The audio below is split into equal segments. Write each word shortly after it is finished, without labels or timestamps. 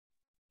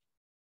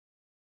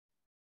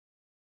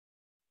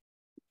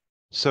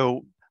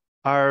So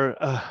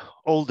our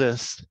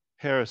oldest,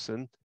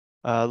 Harrison,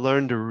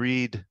 learned to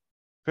read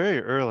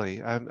very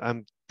early.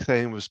 I'm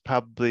saying was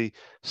probably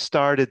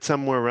started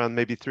somewhere around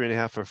maybe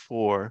 3.5 or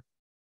 4,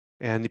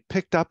 and he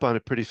picked up on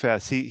it pretty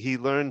fast. He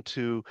learned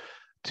to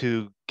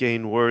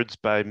gain words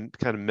by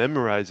kind of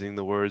memorizing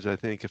the words, I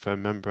think, if I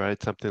remember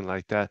right, something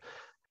like that.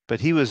 But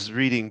he was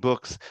reading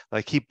books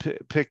like he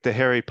picked the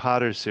Harry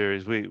Potter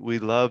series. We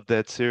loved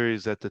that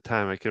series at the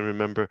time. I can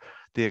remember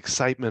the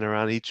excitement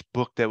around each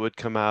book that would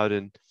come out,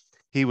 and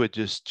he would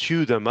just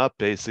chew them up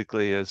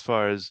basically as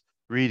far as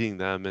reading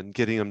them and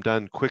getting them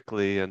done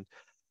quickly. And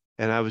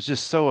I was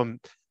just so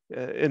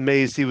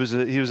amazed. He was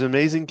an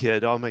amazing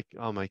kid. All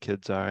my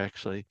kids are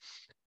actually.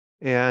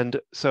 And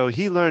so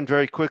he learned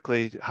very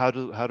quickly how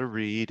to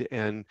read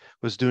and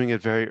was doing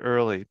it very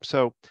early.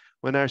 So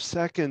when our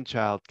second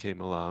child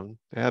came along,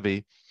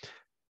 Abby,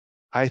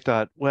 I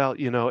thought, well,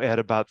 at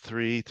about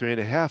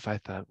 3.5, I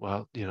thought,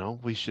 well,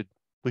 we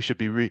should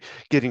be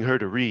getting her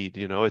to read.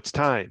 It's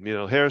time.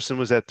 Harrison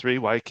was at 3.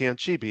 Why can't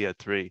she be at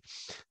 3?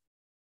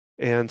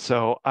 And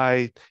so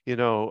I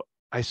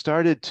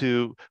started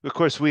to. Of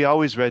course, we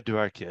always read to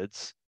our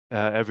kids.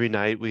 Every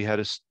night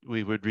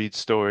we would read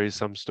stories.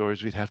 Some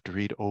stories we'd have to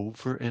read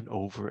over and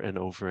over and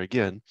over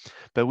again,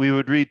 but we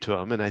would read to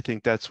them. And I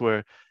think that's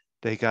where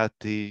they got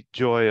the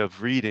joy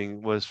of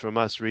reading, was from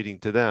us reading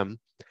to them.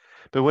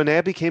 But when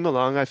Abby came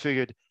along, I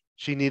figured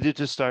she needed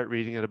to start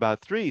reading at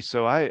about 3.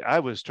 So I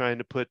was trying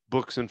to put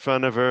books in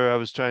front of her. I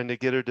was trying to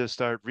get her to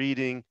start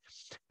reading.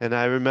 And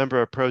I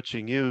remember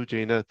approaching you,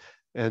 Gina,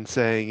 and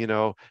saying,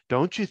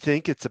 don't you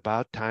think it's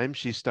about time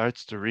she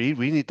starts to read?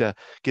 We need to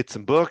get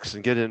some books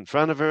and get it in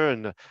front of her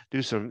and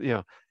do some.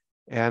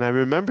 And I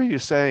remember you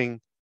saying,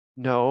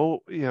 no,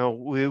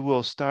 we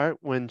will start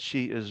when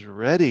she is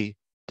ready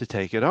to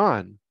take it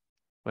on.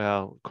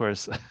 Well, of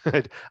course,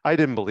 I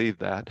didn't believe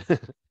that.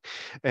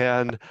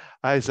 And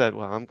I said,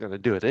 well, I'm going to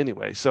do it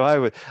anyway. So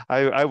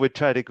I would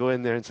try to go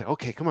in there and say,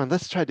 okay, come on,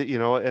 let's try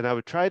to, and I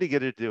would try to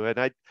get her to do it.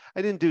 And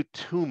I didn't do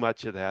too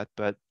much of that,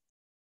 but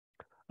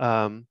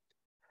um,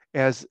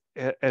 as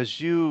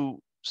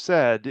you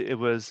said, it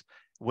was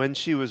when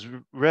she was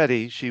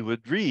ready, she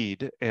would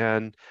read.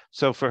 And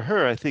so for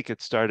her, I think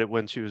it started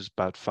when she was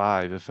about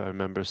 5, if I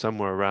remember,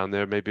 somewhere around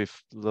there, maybe a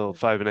little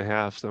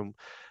 5.5. So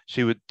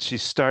she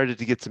started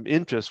to get some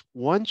interest.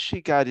 Once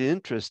she got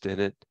interest in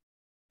it,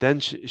 then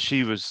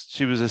she was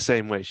the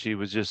same way. She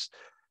was just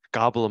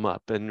gobble them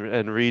up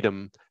and read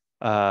them.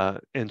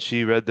 And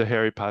she read the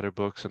Harry Potter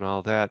books and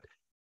all that.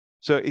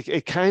 So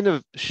it kind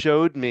of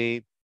showed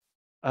me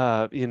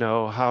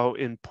how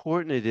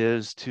important it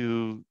is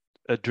to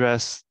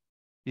address,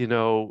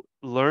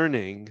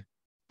 learning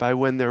by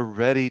when they're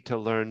ready to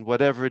learn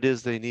whatever it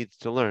is they need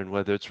to learn,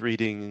 whether it's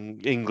reading,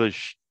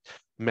 English,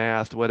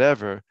 math,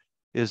 whatever,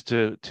 is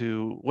to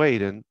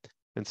wait. And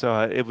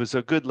so it was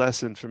a good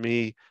lesson for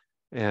me.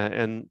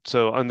 And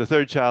so on the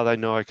third child, I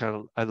know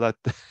I let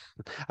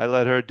I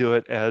let her do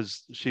it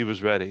as she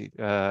was ready.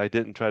 I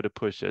didn't try to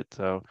push it.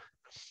 So,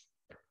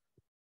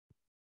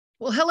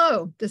 Well,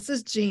 hello, this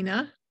is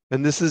Gina.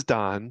 and this is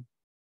Don.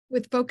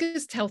 With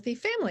Focused Healthy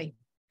Family.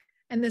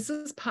 And this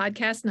is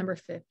podcast number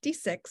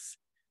 56.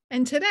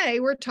 And today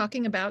we're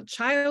talking about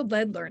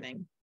child-led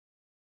learning.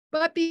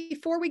 But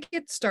before we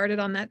get started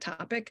on that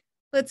topic,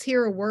 let's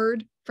hear a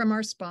word from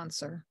our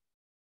sponsor.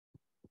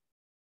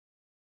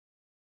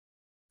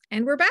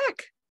 And we're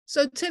back.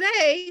 So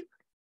today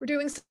we're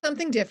doing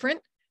something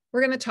different.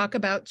 We're going to talk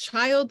about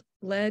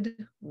child-led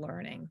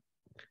learning.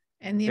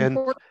 And the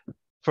important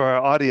for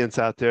our audience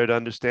out there to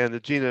understand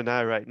that Gina and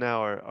I right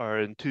now are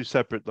in 2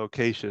 separate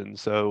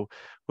locations. So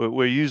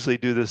we usually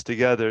do this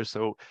together.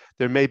 So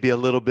there may be a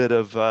little bit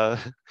of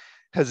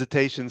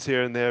hesitations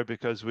here and there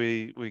because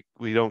we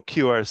don't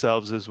cue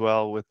ourselves as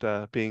well with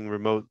being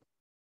remote.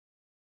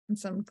 And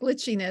some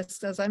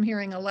glitchiness as I'm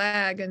hearing a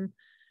lag, and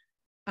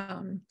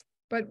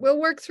but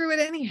we'll work through it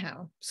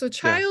anyhow. So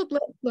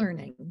child-led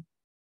learning,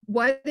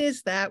 what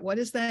is that? What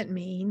does that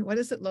mean? What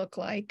does it look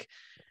like?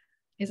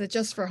 Is it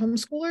just for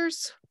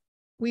homeschoolers?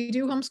 We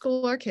do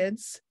homeschool our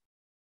kids.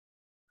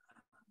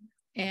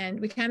 And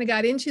we kind of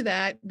got into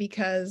that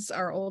because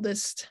our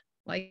oldest,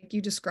 like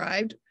you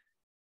described,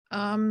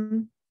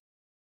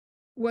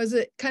 was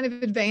it kind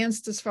of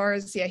advanced as far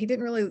as, he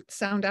didn't really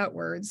sound out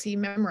words. He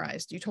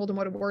memorized. You told him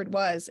what a word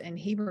was and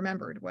he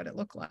remembered what it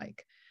looked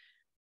like.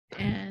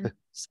 And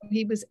so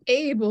he was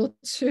able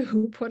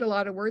to put a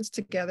lot of words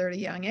together at a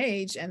young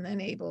age and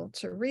then able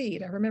to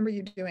read. I remember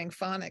you doing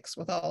phonics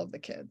with all of the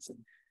kids.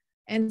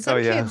 And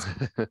some kids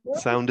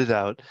sounded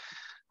out.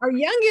 Our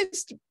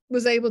youngest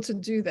was able to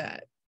do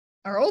that.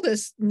 Our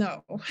oldest,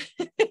 no.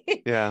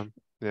 Yeah.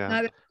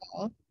 Not at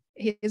all.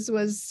 He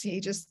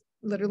just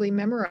literally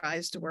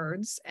memorized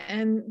words.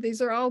 And these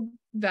are all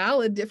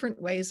valid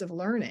different ways of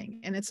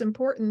learning. And it's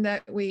important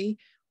that we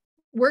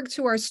work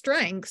to our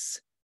strengths.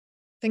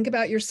 Think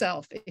about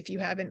yourself. If you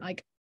haven't,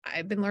 like,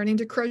 I've been learning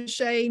to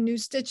crochet new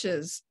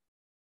stitches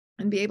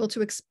and be able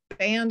to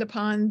expand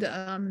upon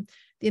the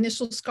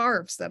initial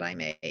scarves that I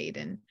made.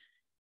 And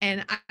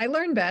And I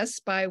learn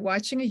best by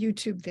watching a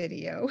YouTube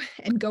video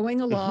and going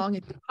Mhm. along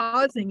and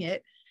pausing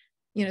it.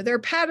 You know, there are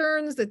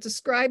patterns that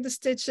describe the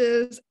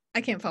stitches.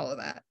 I can't follow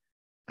that.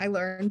 I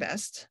learn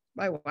best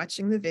by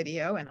watching the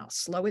video, and I'll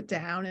slow it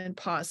down and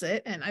pause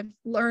it. And I've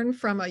learned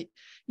from a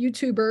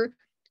YouTuber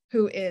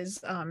who is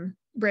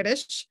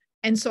British.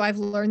 And so I've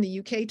learned the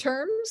UK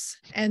terms.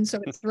 And so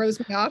it throws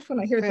me off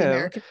when I hear the Yeah.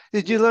 American.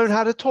 Did you learn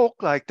how to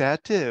talk like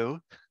that too?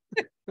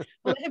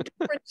 Well, they have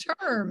different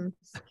terms.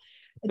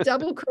 A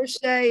double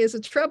crochet is a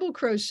treble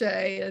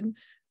crochet, and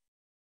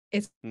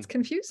it's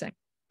confusing.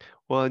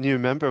 Well, and you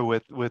remember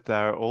with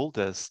our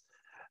oldest,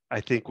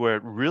 I think where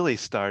it really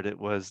started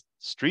was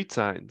street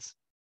signs.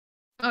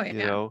 Oh, You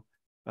yeah. know,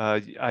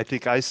 I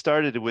think I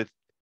started with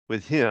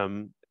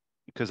him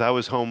because I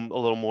was home a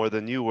little more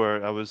than you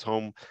were. I was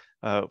home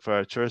for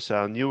our church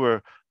sound. You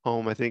were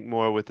home, I think,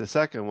 more with the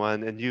second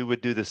one, and you would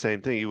do the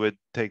same thing. You would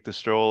take the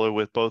stroller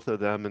with both of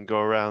them and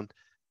go around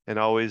and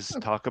always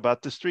Okay. talk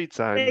about the street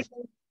signs.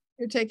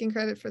 You're taking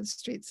credit for the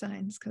street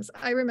signs, because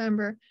I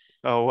remember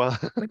Oh, well.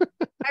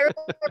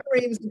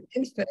 he was an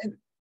infant,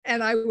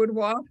 and I would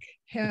walk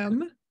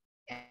him,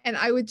 and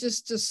I would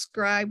just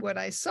describe what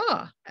I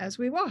saw as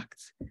we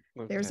walked.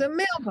 There's Okay. a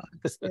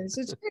mailbox, there's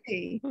a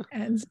tree.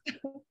 And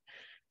so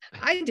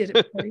I did it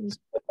before he was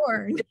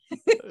born.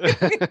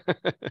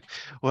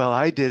 Well,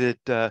 I did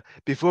it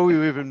before we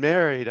were even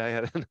married. I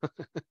had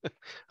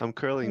I'm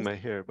curling my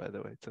hair, by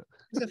the way. So.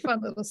 There's a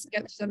fun little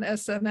sketch on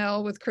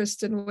SNL with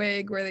Kristen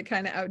Wiig where they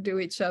kind of outdo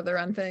each other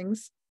on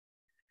things.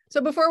 So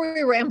before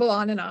we ramble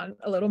on and on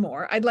a little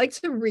more, I'd like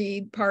to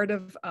read part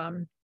of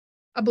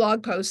a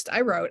blog post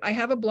I wrote. I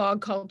have a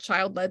blog called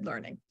Child-Led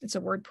Learning. It's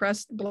a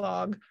WordPress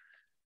blog,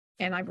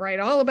 and I write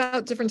all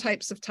about different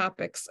types of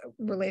topics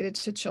related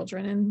to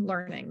children and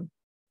learning.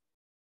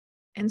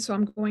 And so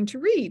I'm going to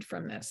read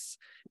from this.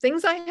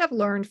 Things I have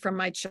learned from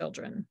my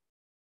children.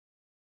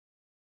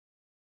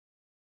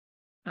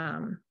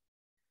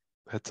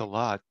 That's a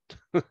lot.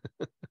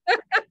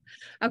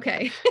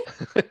 Okay.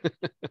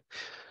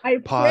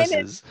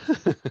 Pauses.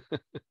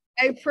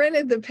 I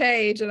printed the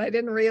page, and I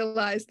didn't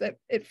realize that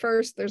at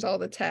first there's all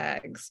the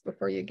tags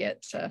before you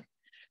get to.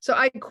 So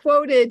I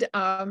quoted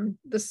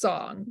the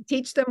song,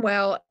 "Teach them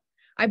well.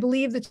 I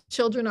believe the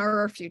children are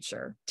our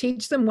future.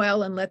 Teach them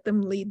well and let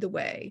them lead the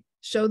way.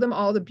 Show them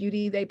all the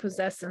beauty they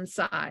possess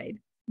inside.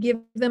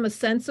 Give them a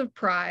sense of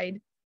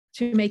pride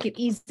to make it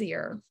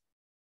easier.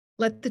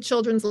 Let the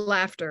children's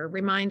laughter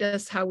remind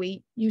us how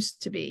we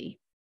used to be."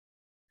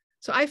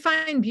 So I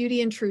find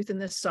beauty and truth in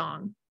this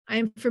song. I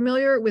am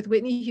familiar with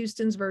Whitney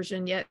Houston's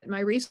version, yet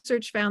my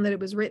research found that it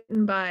was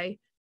written by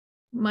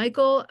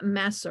Michael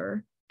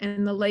Masser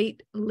and the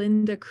late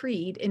Linda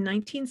Creed in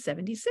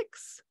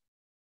 1976.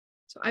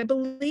 So I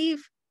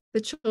believe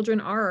the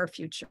children are our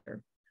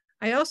future.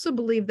 I also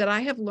believe that I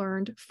have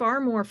learned far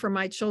more from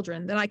my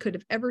children than I could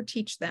have ever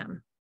teach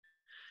them.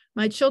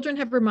 My children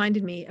have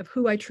reminded me of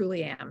who I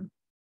truly am.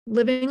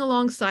 Living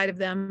alongside of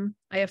them,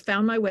 I have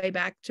found my way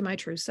back to my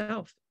true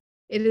self.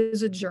 It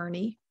is a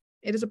journey.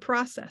 It is a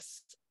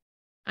process.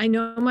 I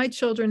know my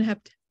children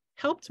have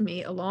helped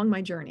me along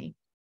my journey.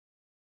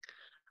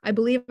 I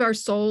believe our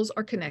souls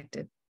are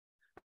connected.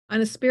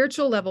 On a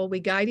spiritual level, we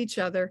guide each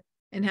other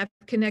and have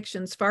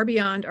connections far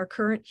beyond our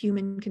current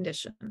human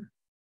condition.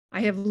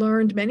 I have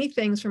learned many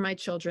things from my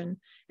children,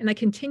 and I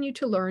continue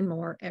to learn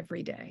more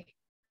every day.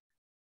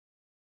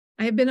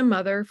 I have been a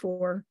mother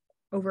for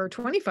over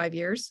 25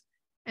 years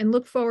and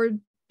look forward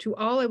to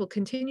all I will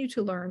continue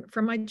to learn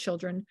from my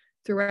children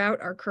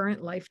throughout our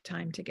current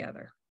lifetime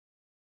together.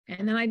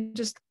 And then I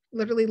just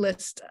literally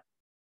list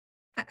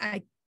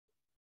a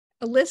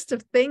list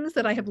of things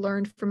that I have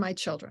learned from my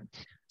children.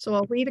 So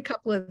I'll read a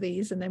couple of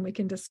these and then we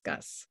can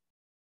discuss.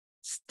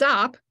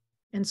 Stop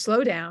and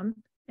slow down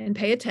and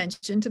pay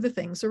attention to the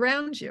things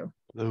around you.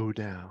 Slow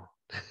down.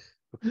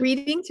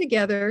 Reading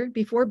together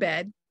before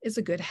bed is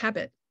a good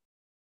habit.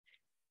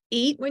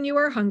 Eat when you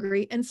are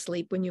hungry and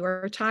sleep when you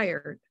are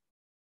tired.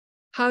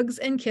 Hugs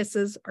and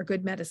kisses are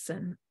good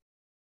medicine.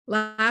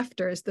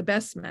 Laughter is the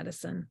best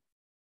medicine.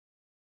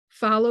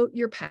 Follow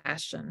your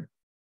passion.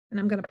 And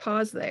I'm going to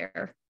pause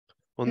there.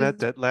 Well,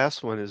 that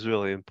last one is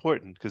really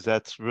important because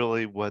that's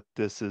really what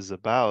this is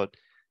about,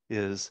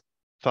 is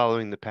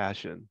following the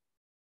passion,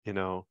 you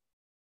know.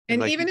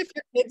 And like even if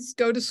your kids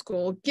go to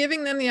school,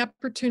 giving them the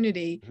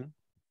opportunity mm-hmm.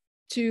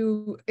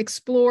 to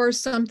explore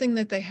something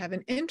that they have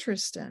an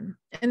interest in.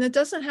 And it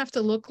doesn't have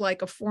to look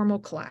like a formal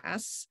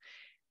class.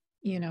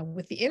 You know,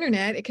 with the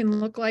internet, it can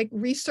look like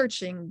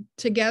researching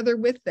together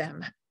with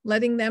them,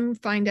 letting them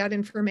find out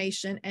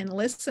information and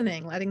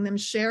listening, letting them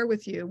share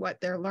with you what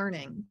they're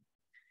learning,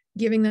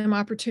 giving them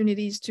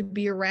opportunities to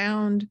be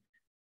around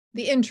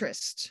the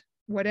interest,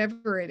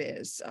 whatever it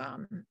is.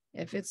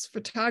 If it's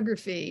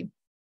photography,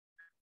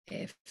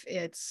 if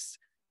it's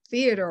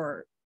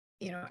theater,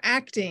 you know,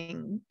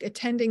 acting,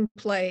 attending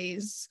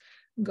plays,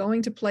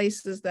 going to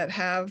places that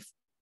have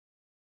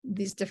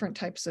these different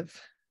types of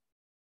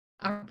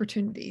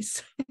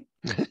opportunities.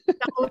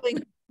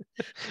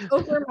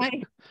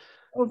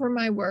 over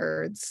my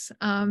words.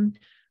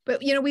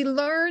 But, we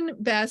learn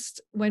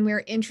best when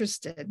we're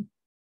interested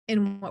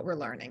in what we're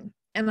learning.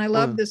 And I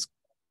love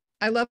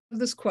Well,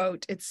 this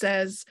quote. It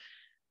says,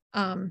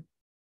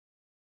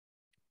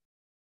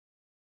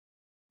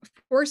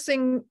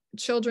 forcing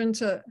children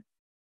to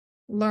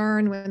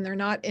learn when they're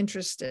not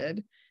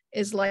interested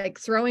is like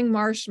throwing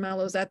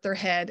marshmallows at their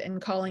head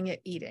and calling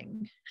it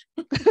eating.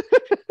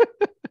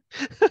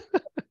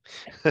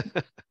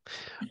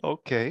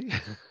 okay.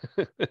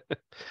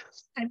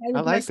 I I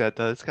would like mess that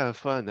though. It's kind of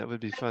fun. That would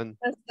be fun.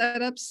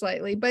 that up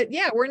slightly. But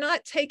yeah, when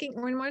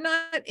we're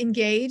not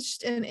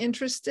engaged and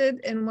interested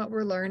in what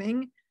we're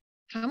learning,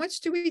 how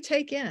much do we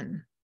take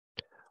in?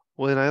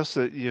 Well, and I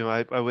also,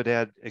 I would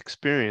add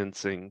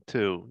experiencing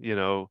too,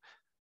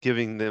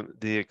 giving them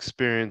the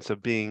experience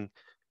of being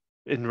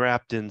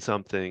enwrapped in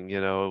something,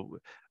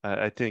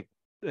 I think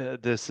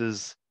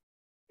it's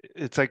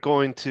like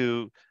going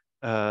to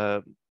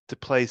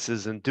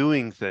places and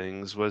doing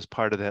things was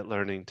part of that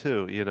learning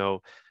too,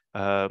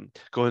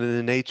 going to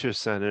the nature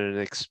center and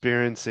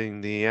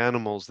experiencing the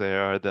animals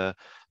there, or the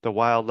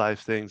wildlife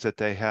things that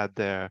they had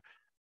there.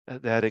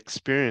 That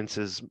experience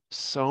is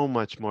so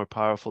much more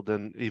powerful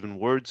than even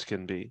words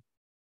can be.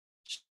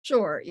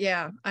 Sure.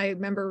 Yeah. I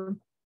remember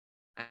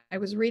I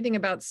was reading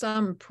about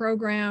some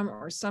program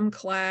or some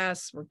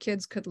class where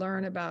kids could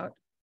learn about,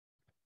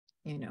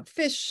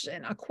 fish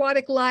and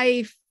aquatic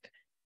life.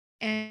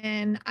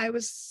 And I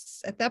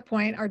was at that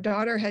point, our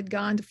daughter had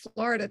gone to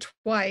Florida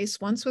twice,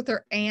 once with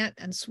her aunt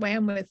and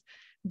swam with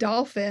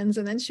dolphins.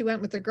 And then she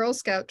went with the Girl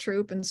Scout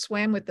troop and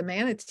swam with the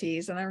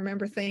manatees. And I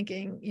remember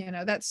thinking,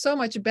 that's so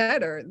much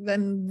better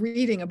than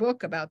reading a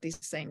book about these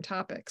same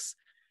topics.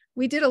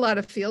 We did a lot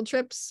of field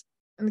trips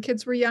when the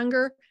kids were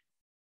younger.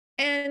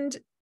 And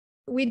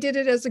we did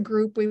it as a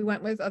group. We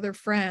went with other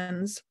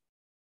friends.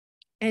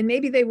 And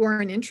maybe they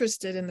weren't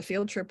interested in the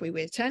field trip we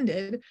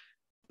attended,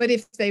 but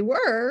if they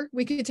were,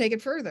 we could take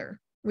it further.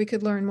 We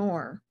could learn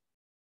more.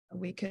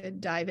 We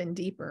could dive in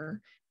deeper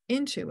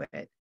into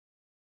it.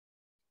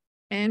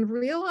 And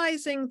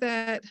realizing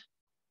that,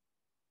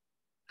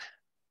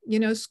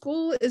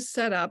 school is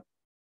set up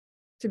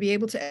to be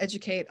able to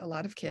educate a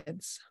lot of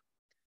kids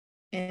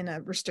in a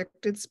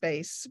restricted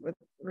space with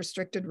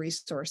restricted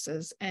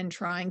resources and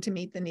trying to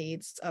meet the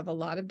needs of a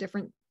lot of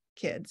different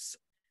kids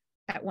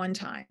at one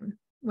time,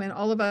 when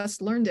all of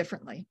us learn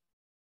differently.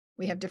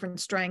 We have different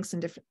strengths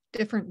and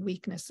different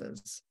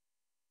weaknesses.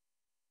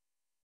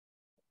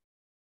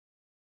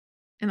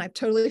 And I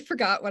totally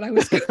forgot what I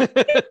was going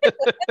to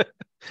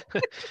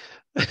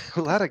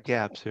A lot of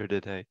gaps here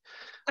today.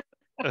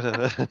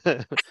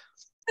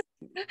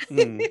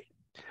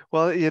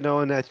 Well,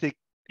 and I think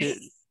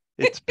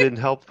it's been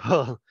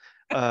helpful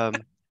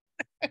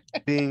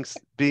being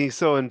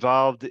so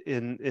involved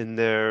in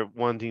their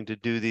wanting to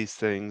do these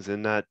things,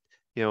 and not,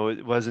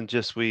 it wasn't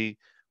just we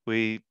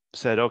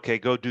said, okay,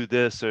 go do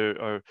this,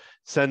 or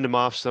send them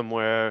off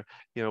somewhere.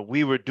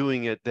 We were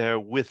doing it there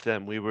with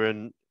them. We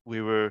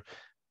were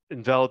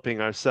enveloping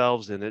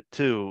ourselves in it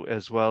too,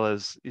 as well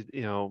as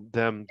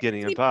them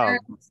getting involved.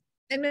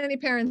 Many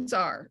parents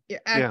are Yeah.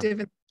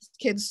 active in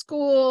kids'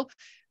 school,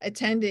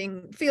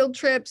 attending field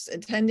trips,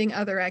 attending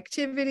other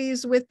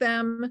activities with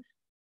them.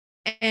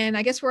 And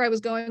I guess where I was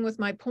going with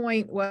my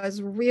point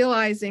was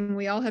realizing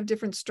we all have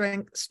different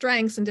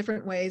strengths and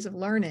different ways of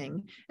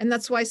learning. And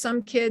that's why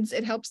some kids,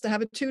 it helps to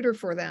have a tutor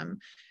for them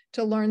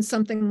to learn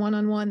something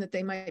one-on-one that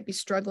they might be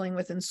struggling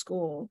with in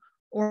school,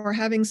 or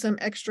having some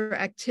extra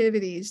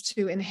activities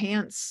to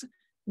enhance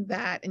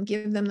that and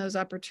give them those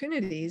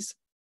opportunities.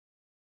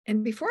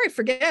 And before I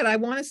forget, I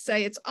want to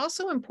say it's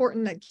also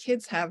important that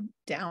kids have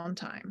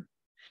downtime.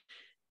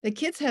 The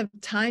kids have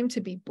time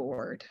to be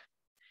bored.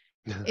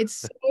 It's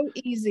so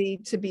easy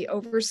to be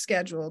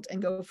overscheduled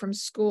and go from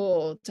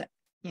school to,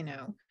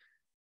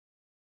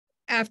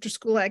 after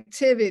school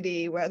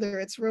activity, whether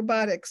it's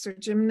robotics or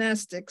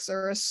gymnastics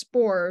or a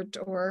sport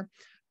or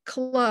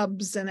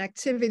clubs and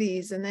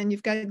activities. And then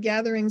you've got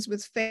gatherings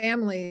with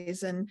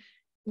families, and,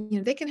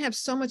 they can have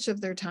so much of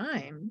their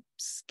time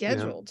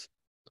scheduled.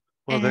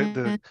 Well,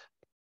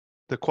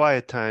 the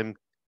quiet time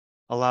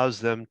allows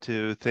them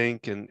to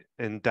think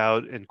and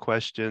doubt and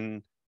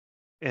question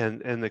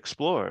and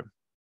explore.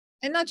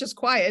 And not just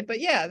quiet, but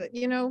yeah, think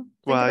Well,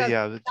 about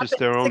yeah, just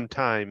their own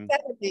time.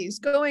 70s,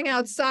 going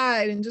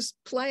outside and just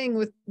playing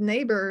with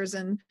neighbors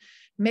and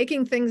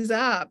making things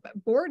up.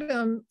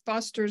 Boredom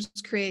fosters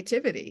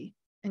creativity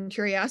and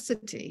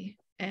curiosity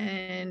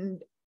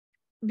and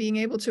being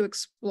able to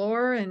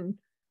explore. And,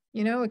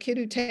 a kid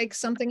who takes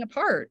something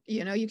apart,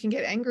 you can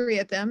get angry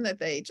at them that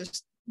they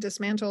just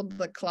dismantled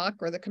the clock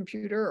or the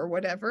computer or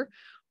whatever,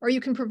 or you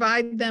can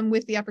provide them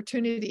with the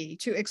opportunity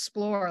to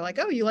explore, like,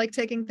 oh, you like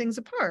taking things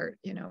apart,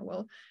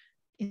 well,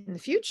 in the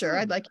future,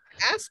 I'd like you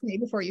to ask me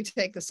before you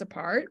take this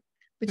apart.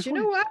 But you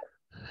know what?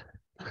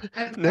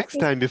 Next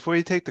time, before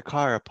you take the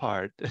car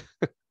apart.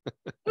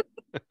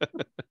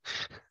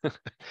 Do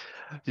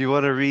you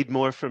want to read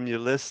more from your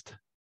list?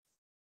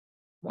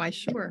 Why,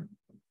 sure.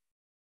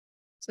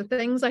 So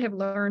things I have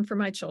learned from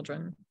my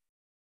children.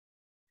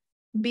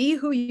 Be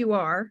who you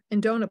are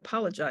and don't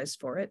apologize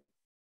for it.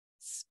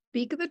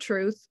 Speak the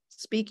truth,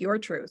 speak your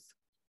truth.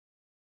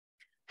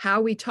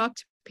 How we talk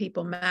to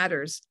people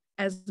matters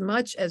as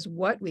much as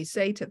what we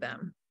say to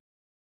them.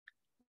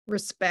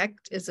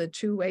 Respect is a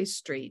two-way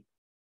street.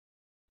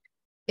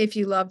 If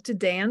you love to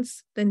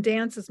dance, then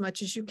dance as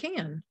much as you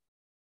can.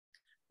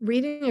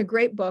 Reading a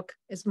great book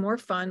is more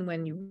fun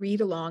when you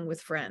read along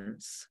with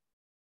friends.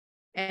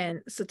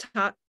 And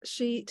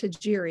Satoshi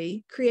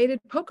Tajiri created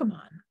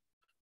Pokemon.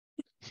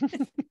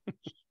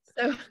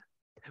 So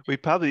you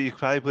probably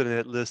put in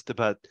that list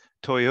about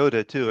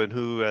Toyota too, and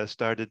who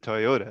started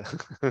Toyota.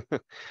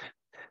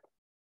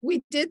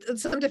 we did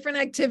some different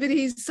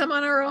activities, some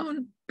on our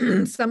own,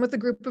 some with a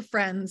group of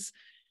friends.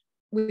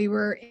 We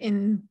were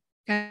in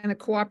kind of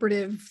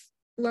cooperative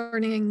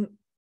learning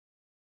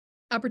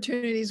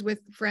opportunities with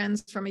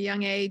friends from a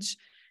young age.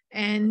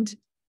 And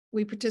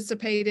we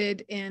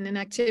participated in an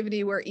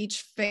activity where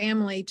each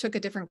family took a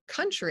different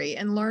country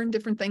and learned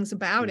different things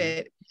about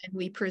it. And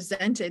we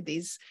presented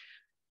these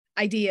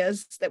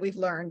ideas that we've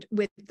learned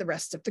with the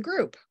rest of the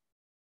group.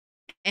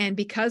 And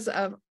because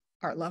of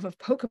our love of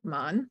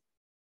Pokemon,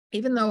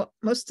 even though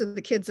most of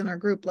the kids in our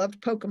group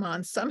loved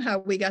Pokemon, somehow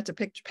we got to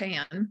pick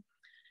Japan.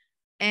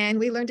 And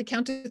we learned to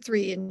count to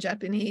 3 in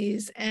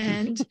Japanese.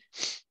 And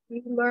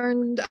we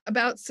learned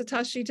about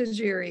Satoshi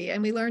Tajiri,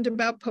 and we learned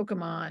about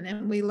Pokemon,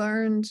 and we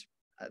learned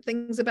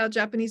things about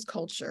Japanese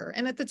culture.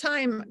 And at the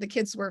time, the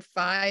kids were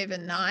 5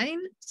 and 9.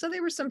 So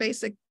there were some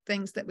basic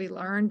things that we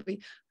learned.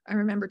 I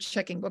remember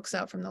checking books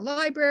out from the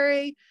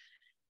library.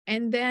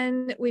 And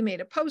then we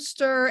made a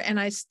poster. And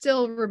I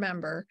still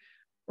remember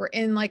we're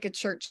in like a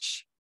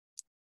church,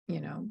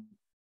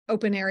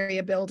 open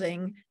area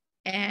building.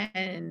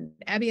 And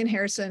Abby and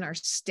Harrison are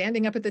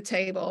standing up at the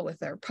table with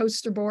their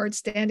poster board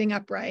standing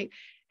upright.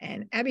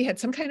 And Abby had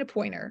some kind of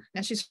pointer.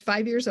 Now she's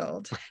 5 years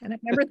old. And I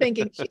remember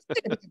thinking, she's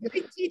going to be a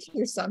great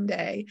teacher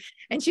someday.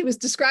 And she was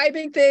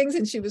describing things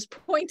and she was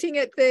pointing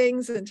at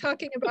things and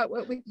talking about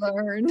what we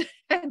learned.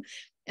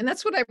 And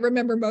that's what I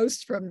remember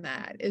most from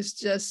that, is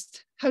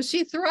just how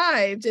she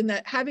thrived in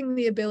that, having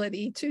the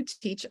ability to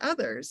teach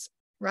others,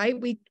 right?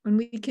 When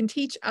we can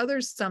teach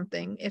others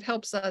something, it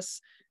helps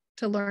us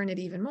to learn it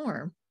even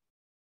more.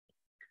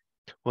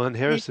 Well, and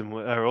Harrison,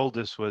 our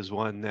oldest, was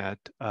one that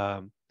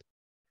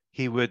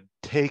he would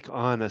take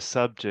on a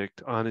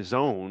subject on his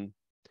own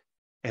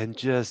and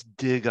just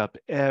dig up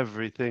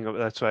everything.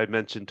 That's why I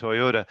mentioned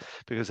Toyota,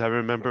 because I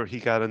remember he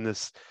got on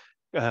this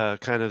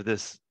kind of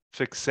this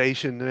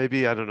fixation,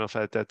 maybe, I don't know if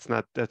that's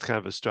kind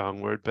of a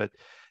strong word, but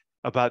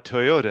about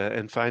Toyota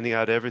and finding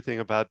out everything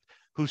about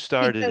who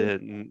started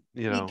it. And,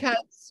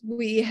 because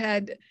we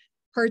had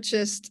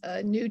purchased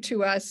a new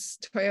to us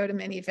Toyota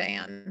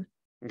minivan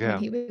when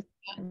he was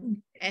young.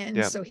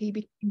 And so he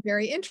became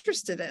very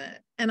interested in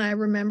it. And I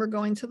remember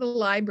going to the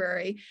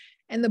library,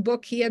 and the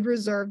book he had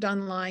reserved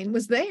online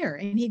was there.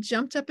 And he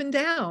jumped up and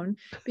down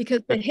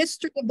because the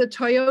history of the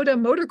Toyota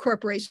Motor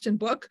Corporation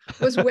book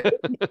was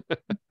waiting.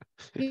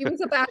 He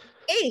was about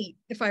 8,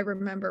 if I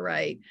remember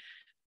right.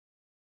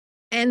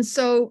 And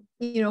so,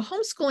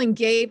 homeschooling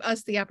gave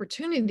us the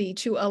opportunity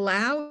to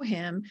allow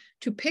him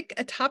to pick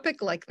a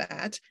topic like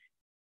that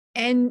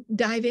and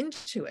dive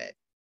into it.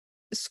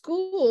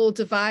 School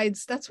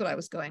divides, that's what I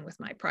was going with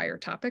my prior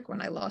topic when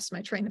I lost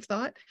my train of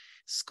thought.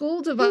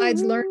 School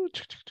divides learning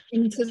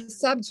into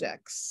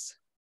subjects,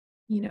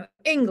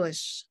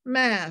 English,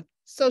 math,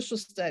 social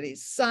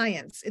studies,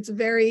 science. It's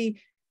very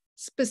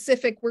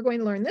specific. We're going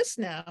to learn this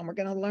now, and we're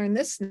going to learn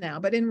this now.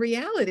 But in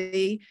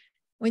reality,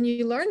 when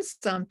you learn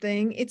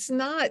something, it's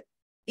not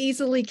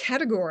easily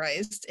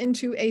categorized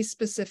into a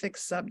specific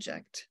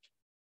subject.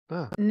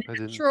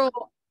 Natural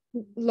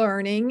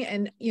learning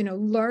and,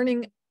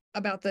 learning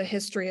about the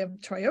history of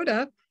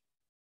Toyota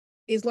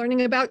is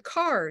learning about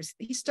cars.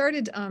 He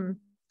started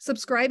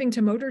subscribing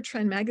to Motor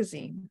Trend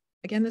magazine.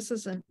 Again, this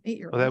is an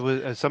 8-year-old. Well, that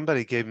was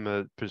somebody gave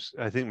him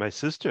I think my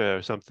sister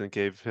or something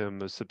gave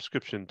him a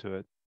subscription to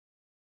it.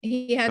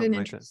 He had an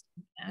interest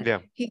in that. Yeah.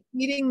 He's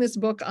reading this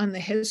book on the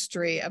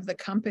history of the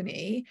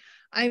company.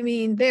 I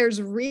mean, there's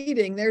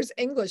reading, there's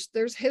English,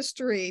 there's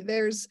history,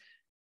 there's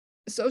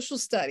social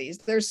studies.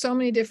 There's so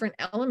many different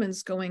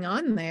elements going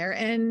on there.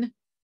 And,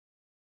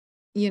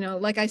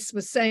 like I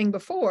was saying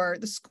before,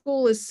 the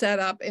school is set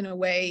up in a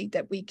way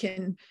that we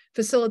can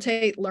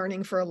facilitate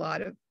learning for a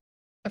lot of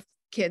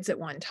kids at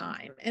one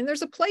time. And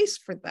there's a place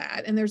for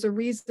that. And there's a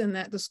reason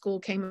that the school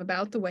came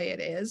about the way it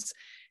is.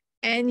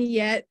 And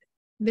yet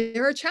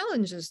there are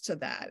challenges to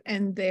that.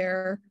 And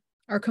there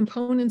are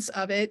components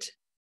of it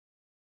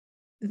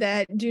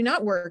that do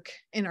not work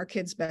in our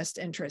kids' best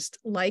interest,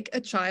 like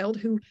a child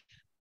who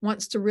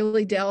wants to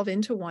really delve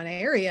into one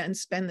area and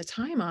spend the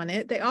time on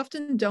it. They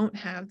often don't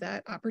have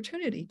that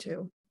opportunity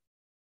to.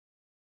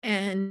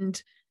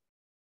 And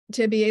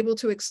to be able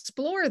to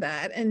explore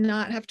that and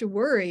not have to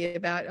worry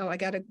about, I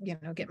got to,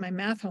 get my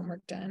math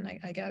homework done.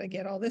 I got to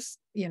get all this,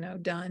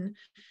 done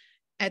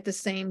at the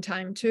same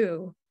time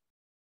too.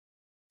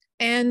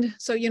 And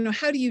so,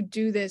 how do you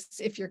do this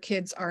if your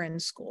kids are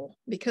in school?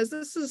 Because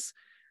this is,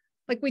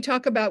 like we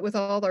talk about with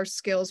all our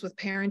skills with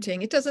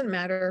parenting, it doesn't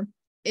matter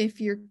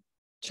if your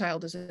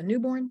child is a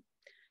newborn,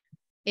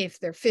 if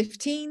they're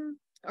 15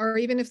 or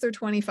even if they're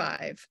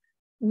 25.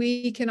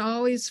 We can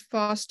always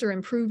foster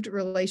improved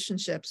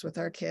relationships with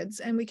our kids,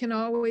 and we can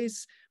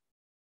always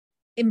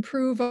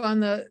improve on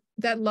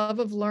that love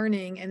of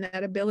learning and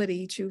that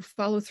ability to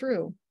follow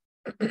through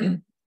Well,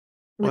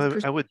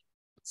 with I would,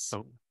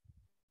 oh,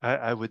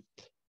 I would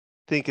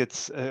think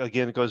it's,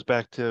 again, it goes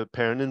back to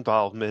parent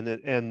involvement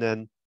and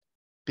then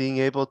being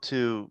able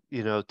to,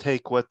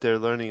 take what they're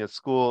learning at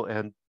school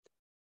and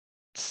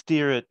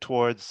steer it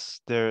towards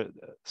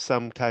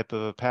some type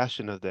of a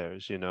passion of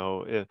theirs.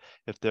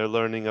 If they're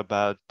learning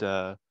about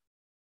I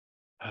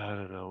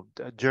don't know,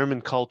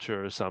 German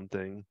culture or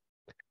something,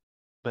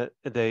 but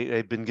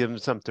they've been given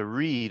something to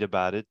read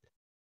about it,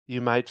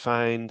 you might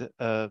find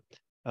a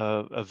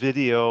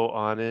video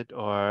on it,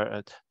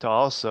 or to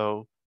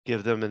also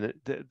give them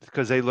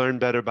because they learn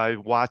better by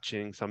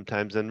watching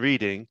sometimes than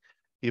reading.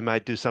 You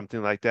might do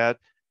something like that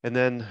and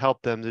then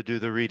help them to do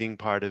the reading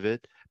part of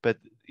it. But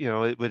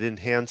it would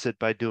enhance it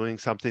by doing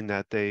something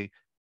that they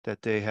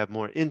have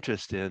more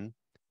interest in,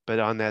 but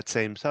on that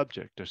same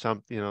subject or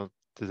something.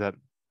 Does that,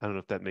 I don't know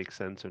if that makes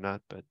sense or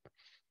not, but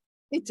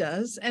it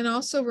does. And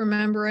also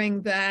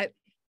remembering that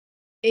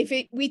if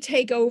we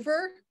take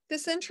over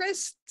this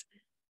interest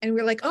and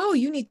we're like, oh,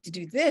 you need to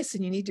do this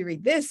and you need to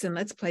read this and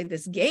let's play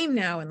this game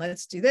now and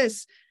let's do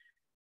this,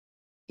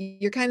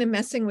 you're kind of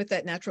messing with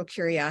that natural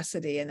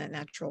curiosity and that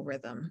natural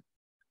rhythm.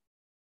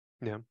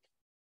 yeah.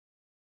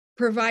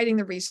 Providing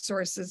the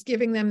resources,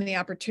 giving them the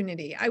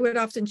opportunity. I would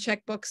often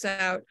check books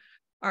out.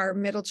 Our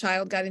middle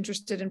child got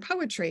interested in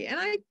poetry, and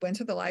I went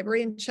to the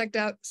library and checked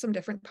out some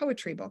different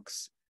poetry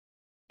books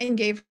and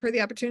gave her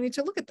the opportunity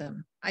to look at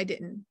them. I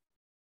didn't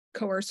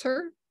coerce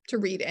her to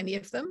read any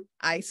of them.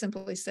 I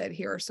simply said,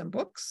 here are some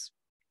books.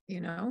 We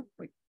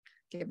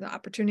gave the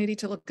opportunity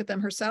to look at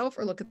them herself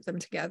or look at them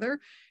together.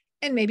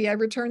 And maybe I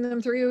returned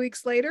them 3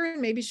 weeks later,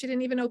 and maybe she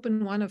didn't even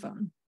open one of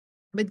them.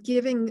 But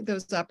giving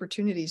those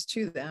opportunities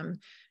to them,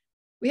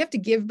 we have to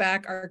give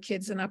back our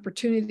kids an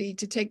opportunity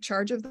to take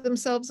charge of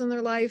themselves in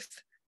their life.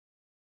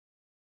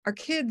 Our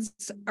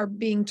kids are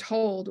being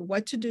told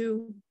what to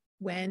do,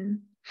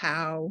 when,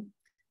 how,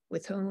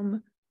 with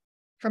whom,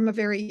 from a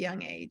very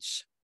young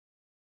age.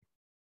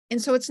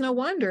 And so it's no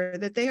wonder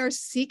that they are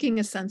seeking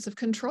a sense of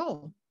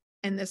control.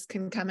 And this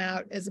can come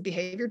out as a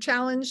behavior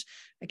challenge,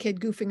 a kid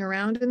goofing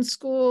around in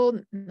school,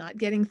 not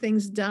getting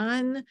things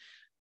done.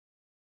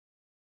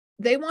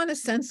 They want a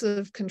sense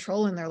of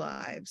control in their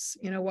lives.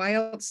 Why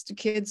else do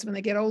kids, when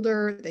they get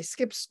older, they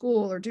skip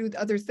school or do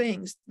other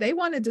things? They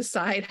want to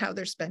decide how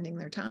they're spending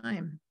their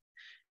time.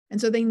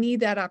 And so they need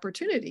that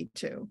opportunity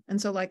to.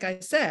 And so, like I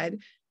said,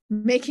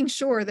 making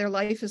sure their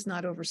life is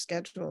not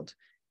overscheduled,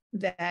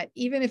 that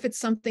even if it's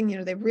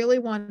something, they really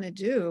want to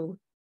do,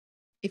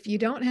 if you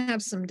don't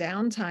have some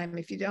downtime,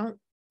 if you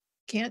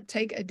can't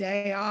take a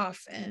day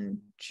off and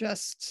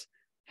just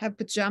have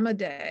pajama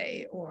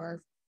day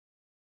or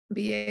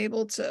be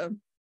able to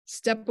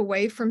step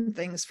away from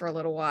things for a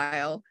little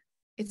while,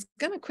 it's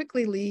going to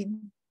quickly lead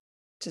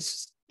to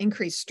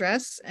increased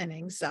stress and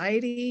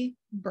anxiety,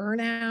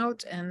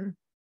 burnout, and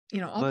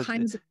all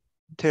kinds of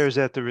tears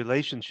at the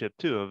relationship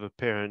too of a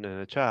parent and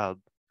a child,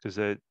 because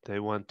they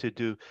want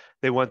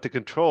the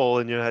control,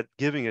 and you're not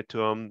giving it to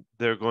them.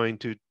 They're going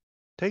to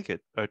take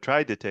it or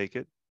try to take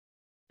it,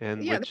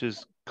 and which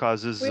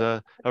causes we,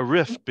 a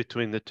rift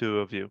between the two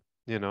of you,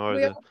 or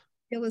we all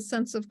feel a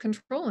sense of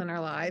control in our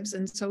lives.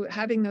 And so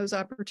having those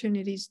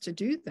opportunities to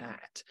do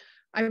that.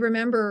 I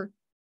remember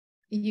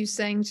you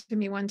saying to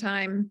me one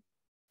time,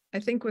 I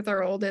think with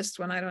our oldest,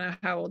 when I don't know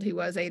how old he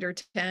was, 8 or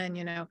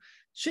 10,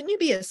 shouldn't you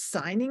be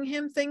assigning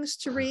him things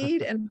to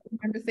read? And I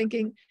remember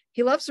thinking,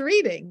 he loves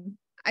reading.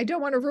 I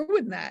don't want to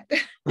ruin that.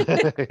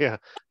 yeah.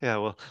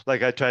 Well,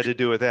 like I tried to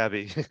do with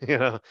Abby,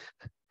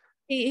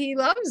 He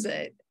loves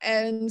it.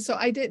 And so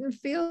I didn't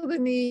feel the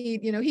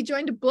need, he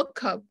joined a book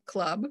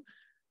club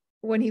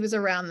when he was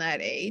around that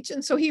age.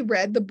 And so he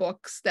read the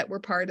books that were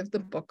part of the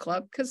book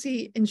club because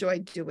he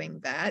enjoyed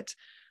doing that.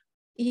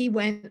 He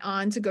went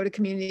on to go to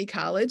community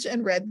college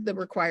and read the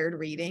required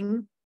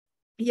reading.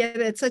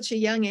 Yet at such a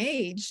young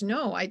age,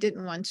 no, I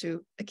didn't want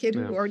to. A kid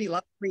who already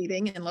loved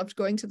reading and loved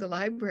going to the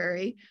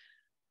library,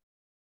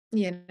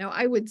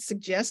 I would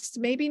suggest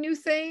maybe new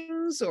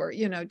things or,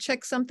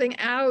 check something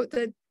out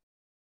that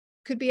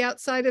could be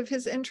outside of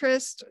his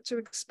interest to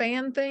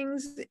expand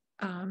things.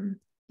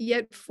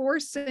 Yet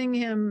forcing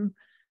him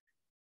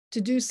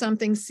to do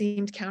something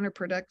seemed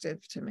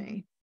counterproductive to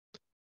me.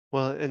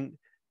 Well, and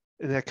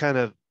that kind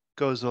of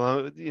goes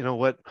along,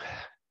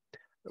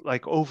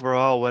 like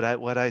overall, what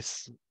I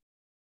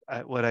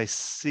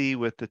see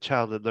with the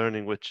childhood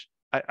learning, which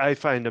I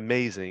find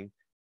amazing,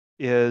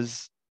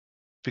 is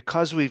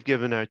because we've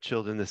given our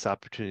children this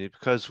opportunity,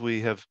 because we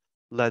have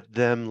let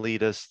them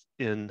lead us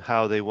in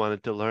how they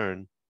wanted to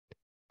learn.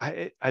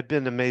 I've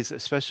been amazed,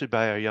 especially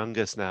by our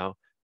youngest now,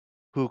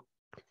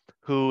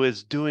 who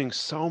is doing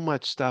so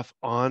much stuff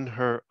on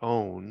her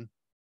own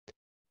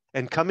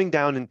and coming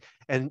down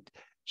and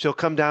she'll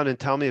come down and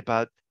tell me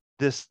about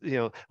this,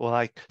 well,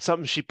 like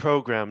something she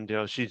programmed,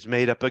 she's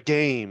made up a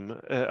game,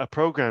 a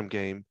program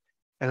game,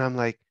 And I'm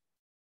like,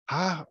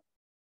 ah,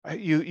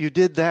 you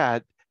did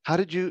that. How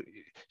did you?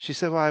 She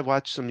said, well, I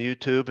watched some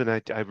YouTube and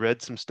I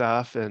read some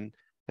stuff and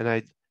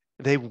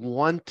they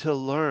want to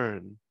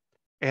learn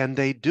and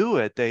they do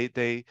it.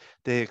 They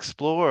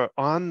explore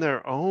on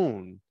their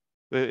own.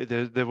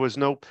 There was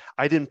no,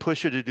 I didn't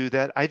push her to do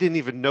that. I didn't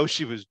even know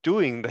she was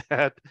doing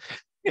that.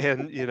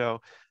 And,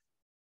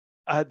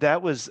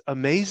 that was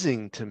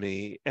amazing to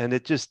me. And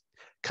it just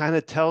kind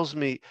of tells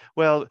me,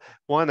 well,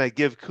 one, I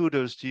give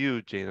kudos to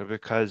you, Gina,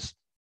 because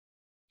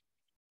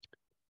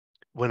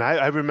when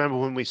I remember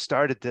when we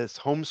started this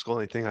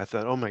homeschooling thing, I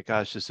thought, oh my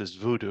gosh, this is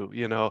voodoo,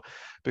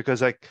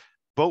 because like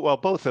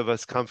both of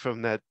us come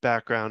from that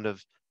background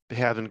of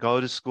having to go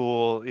to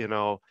school,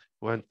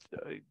 when,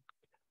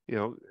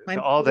 My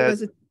all mother that,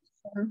 was a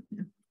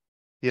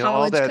teacher, all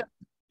college that,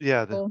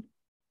 yeah, couple.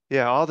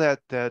 yeah, all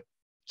that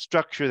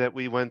structure that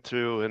we went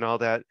through and all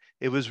that,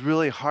 it was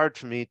really hard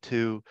for me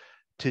to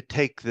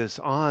take this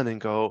on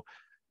and go,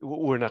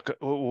 we're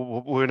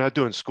not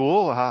doing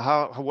school.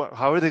 How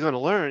are they going to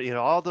learn?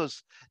 All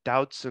those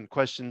doubts and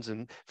questions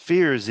and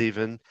fears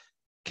even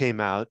came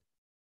out.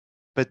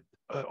 But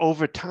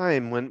over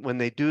time, when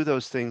they do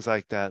those things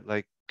like that,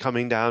 like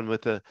coming down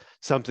with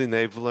something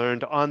they've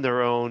learned on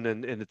their own,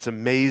 and it's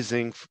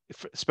amazing,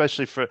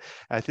 especially for,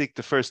 I think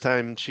the first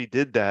time she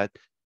did that,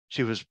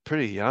 she was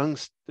pretty young.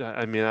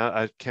 I mean,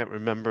 I can't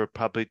remember,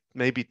 probably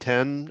maybe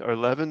 10 or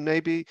 11,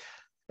 maybe.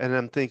 And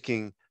I'm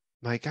thinking,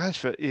 my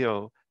gosh,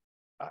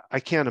 I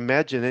can't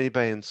imagine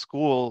anybody in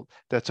school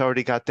that's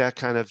already got that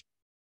kind of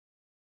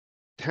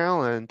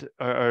talent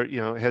or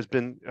has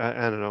been,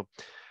 I don't know.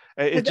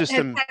 It just,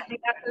 Had had the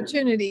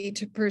opportunity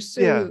to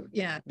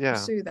yeah, yeah.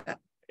 pursue that.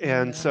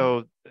 And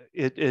so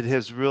it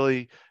has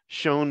really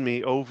shown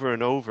me over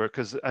and over,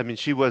 because I mean,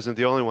 she wasn't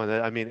the only one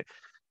I mean,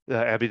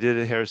 Abby did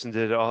it, Harrison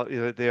did it, all,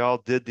 they all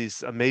did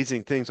these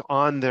amazing things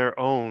on their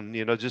own,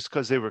 just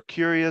because they were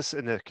curious,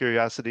 and their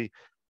curiosity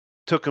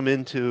took them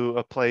into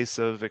a place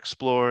of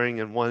exploring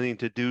and wanting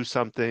to do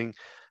something.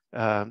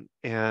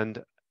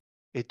 And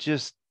it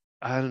just,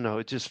 I don't know,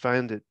 it just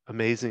find it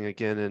amazing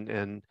again,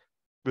 and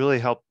really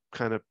helped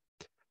kind of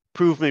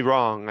prove me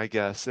wrong, I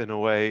guess, in a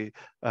way,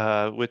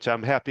 which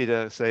I'm happy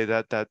to say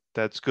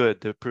that's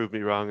good to prove me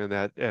wrong in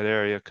that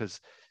area, because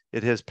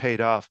it has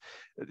paid off.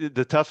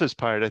 The toughest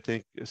part, I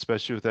think,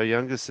 especially with our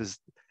youngest, is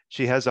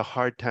she has a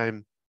hard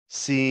time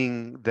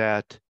seeing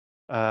that,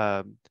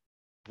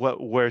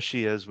 where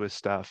she is with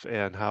stuff,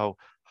 and how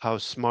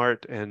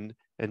smart and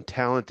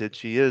talented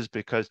she is,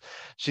 because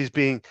she's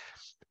being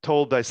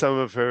told by some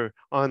of her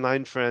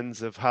online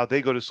friends of how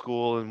they go to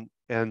school,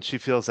 and she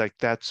feels like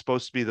that's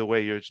supposed to be the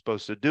way you're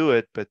supposed to do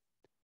it, but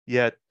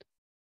yet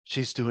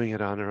she's doing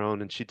it on her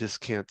own, and she just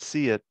can't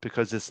see it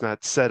because it's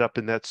not set up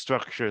in that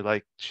structure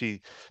like she's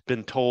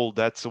been told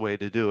that's the way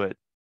to do it.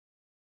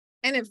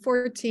 And at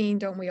 14,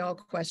 don't we all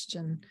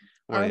question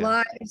Well, our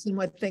yeah. lives and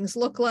what things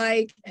look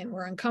like, and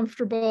we're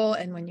uncomfortable,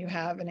 and when you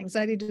have an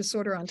anxiety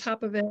disorder on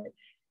top of it,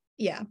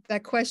 yeah,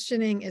 that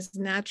questioning is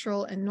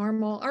natural and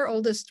normal. Our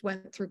oldest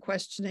went through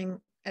questioning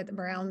at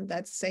around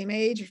that same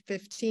age,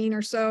 15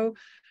 or so,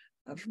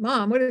 of,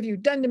 Mom, what have you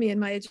done to me in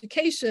my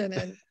education?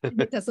 And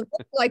it doesn't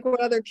look like what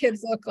other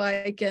kids look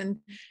like,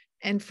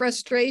 and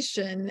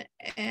frustration.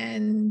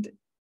 And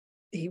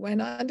he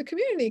went on to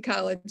community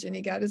college and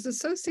he got his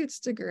associate's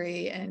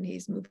degree, and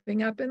he's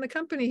moving up in the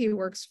company he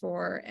works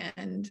for.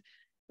 And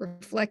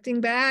reflecting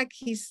back,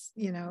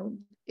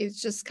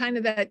 it's just kind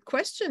of that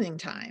questioning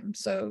time.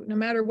 So no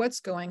matter what's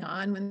going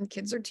on, when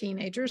kids are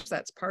teenagers,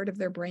 that's part of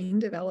their brain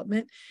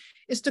development,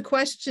 is to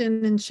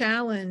question and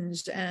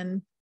challenge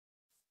and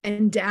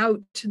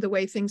doubt the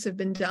way things have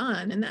been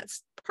done. And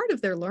that's part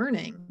of their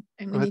learning.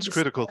 And we Well, need that's to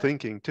critical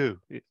thinking too.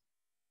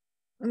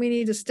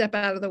 step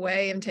out of the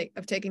way and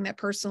taking that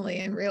personally,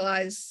 and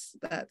realize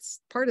that's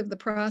part of the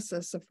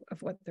process of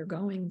what they're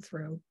going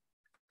through.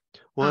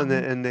 Well,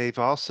 and they've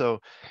also,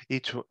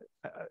 each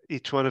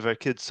one of our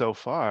kids so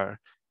far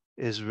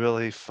is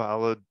really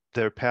followed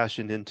their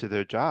passion into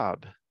their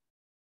job,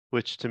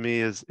 which to me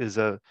is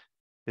a,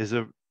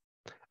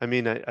 I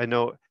mean, I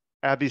know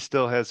Abby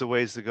still has a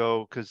ways to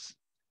go, because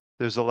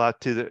there's a lot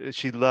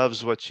she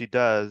loves what she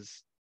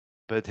does,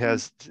 but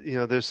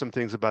there's some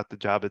things about the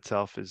job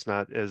itself is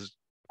not as.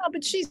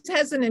 But she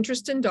has an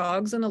interest in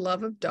dogs and a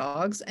love of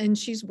dogs, and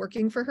she's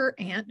working for her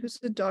aunt, who's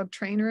a dog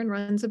trainer and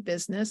runs a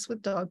business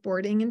with dog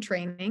boarding and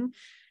training.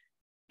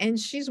 And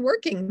she's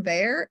working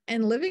there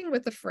and living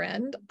with a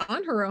friend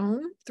on her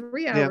own,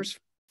 3 Yeah, hours,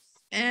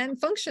 and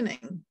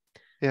functioning.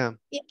 yeah.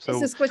 Is So,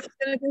 this what she's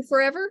going to do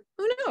forever?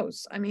 Who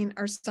knows? I mean,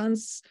 our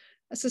son's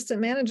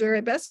assistant manager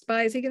at Best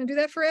Buy, is he going to do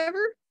that forever?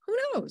 Who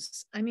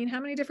knows? I mean, how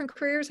many different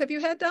careers have you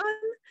had, Don?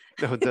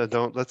 no,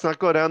 don't, let's not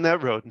go down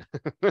that road.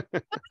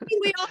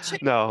 We all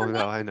change No, our no,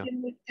 life, I know.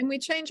 and we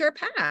change our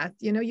path.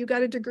 You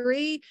got a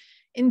degree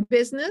in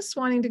business,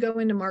 wanting to go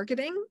into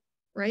marketing,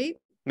 right?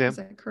 Yeah. Is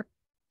that correct?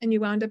 And you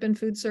wound up in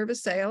food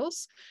service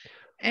sales,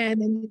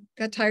 and then you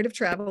got tired of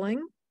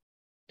traveling.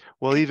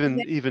 Well,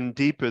 And even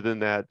deeper than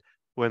that,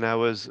 when I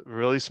was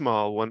really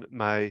small,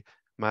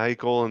 my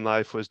goal in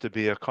life was to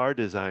be a car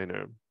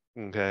designer.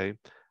 Okay.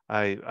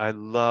 I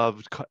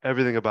loved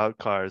everything about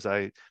cars.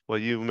 Well,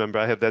 you remember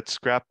I have that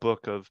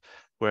scrapbook of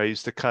where I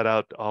used to cut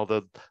out all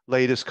the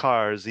latest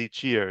cars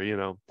each year,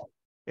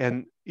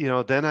 And,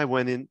 then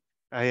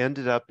I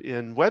ended up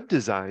in web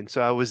design.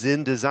 So I was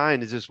in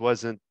design. It just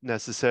wasn't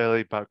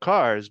necessarily about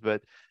cars,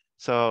 but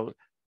so,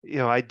 in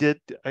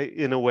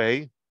a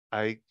way,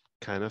 I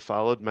kind of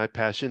followed my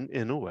passion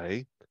in a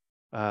way,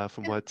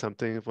 from when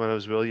I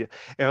was really,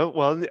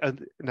 well,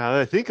 now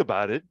that I think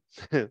about it,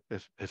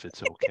 if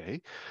it's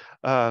okay,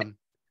 um,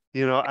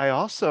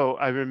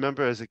 I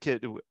remember as a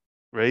kid,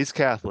 raised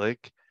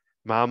Catholic,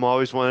 mom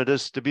always wanted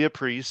us to be a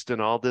priest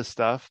and all this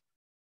stuff.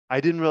 I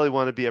didn't really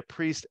want to be a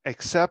priest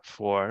except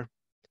for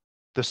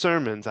the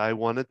sermons. I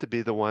wanted to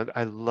be the one.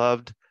 I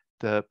loved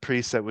the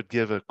priest that would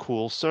give a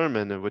cool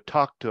sermon and would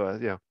talk to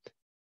us,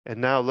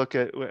 And now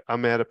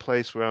I'm at a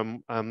place where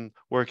I'm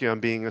working on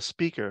being a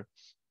speaker.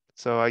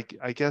 So I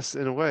guess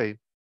in a way,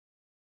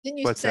 Didn't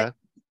you what's say that?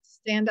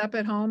 stand up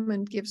at home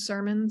and give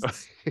sermons?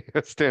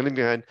 Standing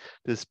behind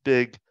this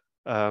big,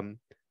 um,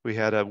 we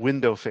had a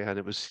window fan.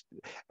 It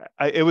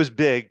was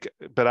big,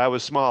 but I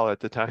was small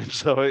at the time,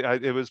 so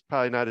it was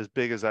probably not as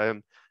big as I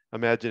am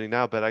imagining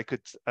now. But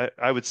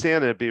I would stand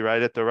and it'd be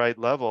right at the right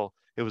level.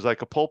 It was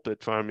like a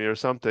pulpit for me or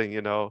something,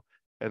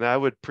 and I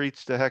would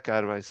preach the heck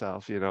out of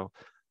myself.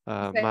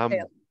 Mom,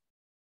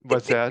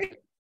 what's that?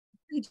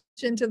 Reach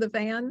into the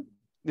fan.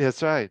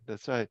 That's right.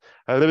 That's right.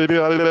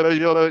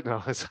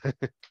 No,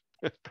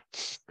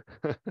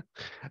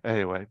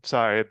 anyway,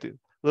 sorry, a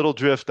little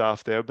drift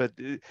off there, but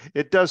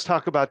it does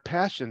talk about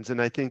passions,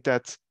 and I think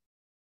that's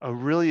a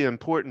really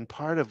important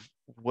part of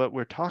what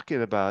we're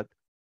talking about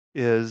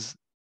is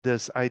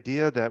this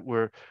idea that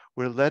we're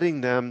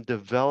letting them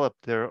develop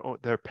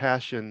their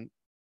passion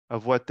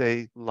of what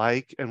they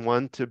like and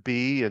want to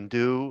be and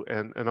do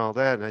and all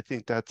that. And I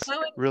think that's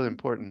Allowing really them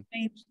to important.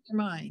 change their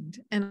mind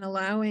and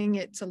allowing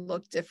it to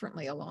look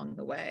differently along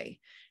the way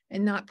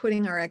and not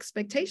putting our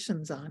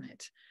expectations on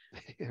it.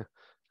 Yeah.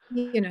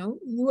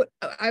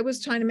 I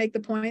was trying to make the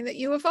point that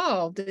you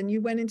evolved and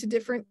you went into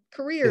different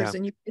careers Yeah.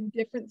 and you did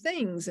different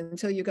things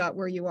until you got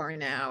where you are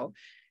now.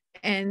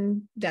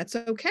 And that's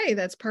okay.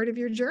 That's part of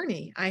your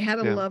journey. I had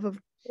a Yeah. love of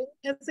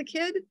as a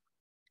kid,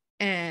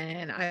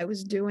 and I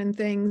was doing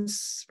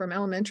things from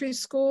elementary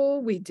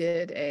school. We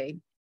did a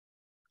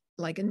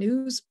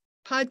news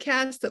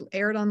podcast that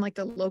aired on like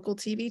the local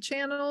TV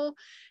channel,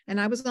 and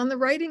I was on the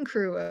writing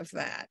crew of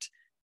that.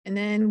 And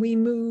then we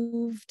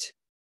moved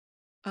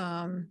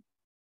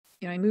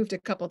I moved a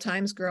couple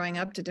times growing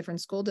up to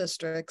different school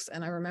districts,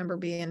 and I remember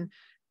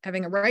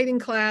having a writing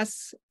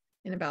class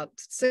in about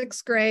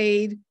 6th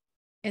grade.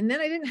 And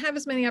then I didn't have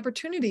as many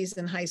opportunities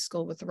in high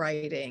school with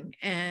writing,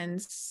 and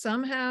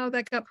somehow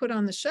that got put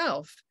on the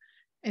shelf.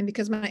 And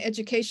because my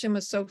education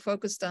was so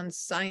focused on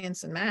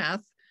science and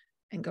math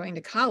and going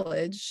to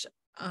college,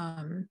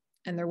 and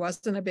there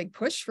wasn't a big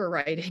push for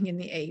writing in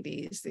the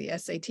 80s. The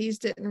SATs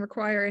didn't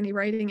require any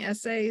writing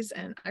essays,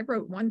 and I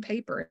wrote one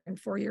paper in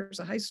 4 years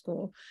of high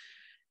school.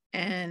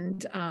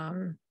 And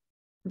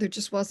there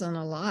just wasn't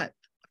a lot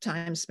of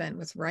time spent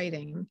with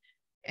writing.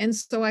 And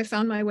so I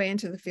found my way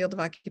into the field of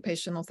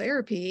occupational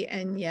therapy,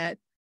 and yet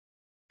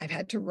I've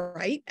had to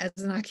write as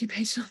an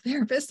occupational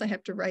therapist. I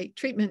have to write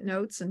treatment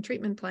notes and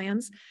treatment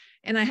plans,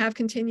 and I have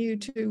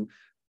continued to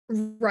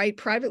write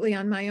privately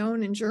on my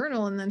own and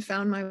journal, and then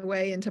found my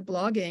way into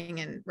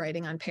blogging and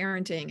writing on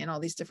parenting and all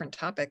these different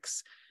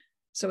topics.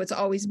 So it's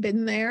always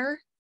been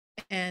there,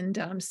 and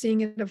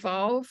seeing it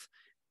evolve.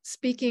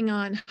 Speaking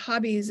on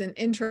hobbies and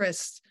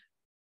interests,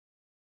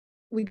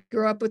 we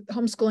grew up with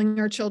homeschooling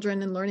our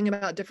children and learning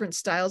about different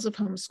styles of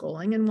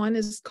homeschooling, and one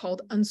is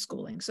called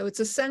unschooling. So it's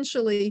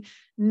essentially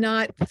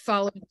not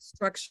following a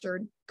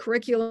structured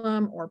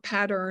curriculum or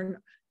pattern,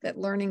 that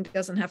learning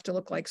doesn't have to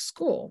look like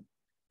school.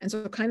 And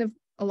so kind of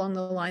along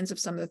the lines of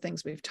some of the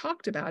things we've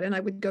talked about. And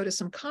I would go to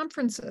some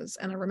conferences,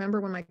 and I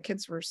remember when my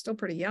kids were still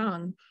pretty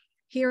young,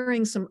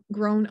 hearing some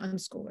grown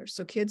unschoolers,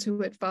 so kids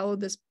who had followed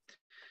this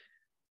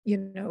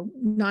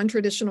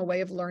non-traditional way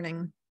of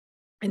learning,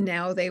 and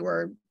now they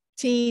were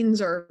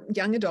teens or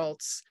young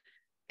adults,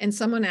 and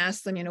someone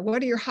asked them,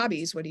 what are your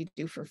hobbies? What do you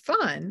do for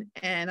fun?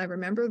 And I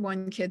remember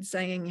one kid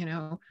saying,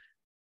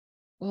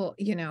 well,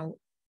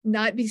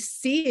 not be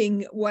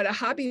seeing what a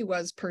hobby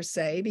was per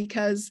se,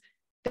 because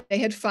they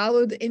had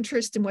followed the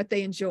interest in what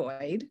they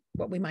enjoyed,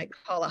 what we might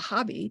call a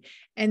hobby,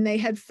 and they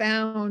had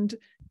found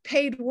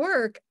paid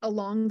work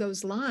along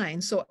those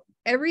lines. So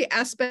every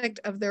aspect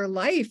of their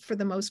life, for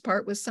the most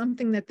part, was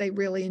something that they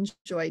really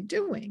enjoyed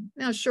doing.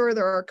 Now, sure,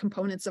 there are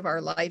components of our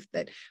life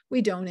that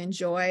we don't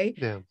enjoy.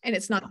 Yeah. And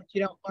it's not that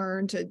you don't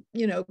learn to,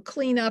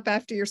 clean up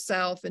after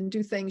yourself and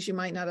do things you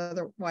might not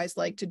otherwise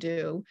like to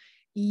do.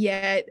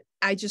 Yet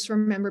I just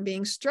remember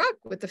being struck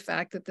with the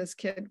fact that this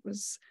kid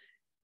was,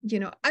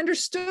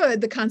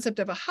 understood the concept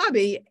of a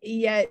hobby,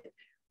 yet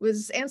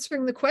was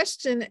answering the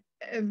question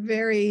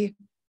in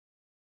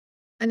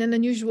an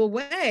unusual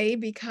way,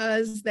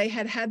 because they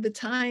had had the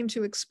time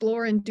to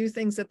explore and do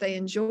things that they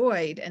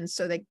enjoyed. And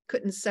so they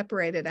couldn't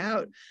separate it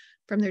out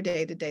from their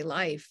day-to-day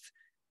life.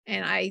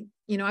 And I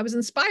I was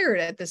inspired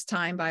at this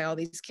time by all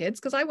these kids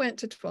because I went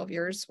to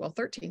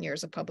 13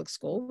 years of public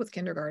school with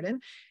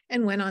kindergarten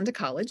and went on to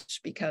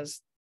college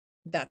because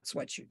that's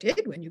what you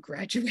did when you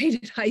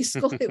graduated high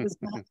school. It was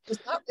not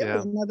really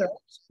Yeah. another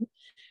option.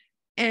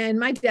 And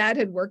my dad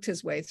had worked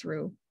his way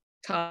through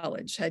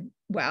college,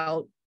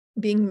 while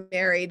being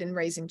married and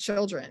raising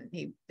children.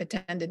 He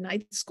attended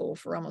night school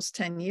for almost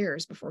 10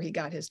 years before he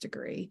got his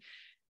degree.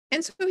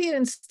 And so he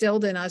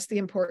instilled in us the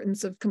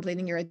importance of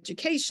completing your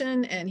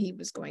education, and he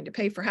was going to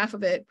pay for half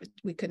of it. But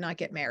we could not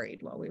get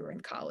married while we were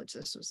in college.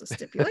 This was a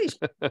stipulation.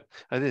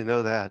 I didn't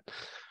know that.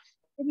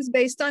 It was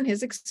based on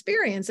his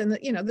experience and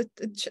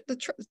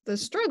the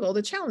struggle,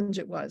 the challenge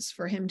it was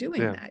for him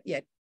doing that.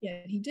 Yet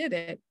he did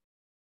it.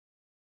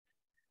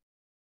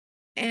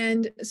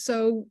 And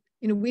so,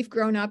 we've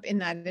grown up in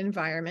that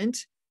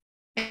environment.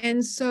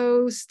 And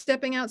so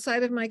stepping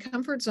outside of my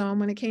comfort zone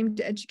when it came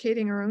to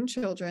educating our own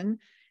children,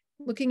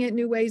 looking at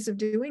new ways of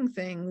doing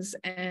things.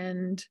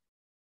 And,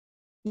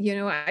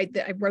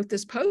 I wrote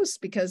this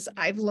post because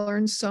I've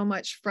learned so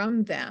much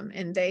from them,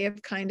 and they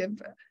have kind of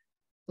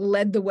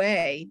led the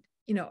way.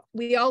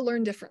 We all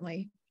learn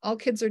differently. All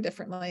kids are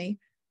differently.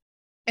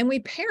 And we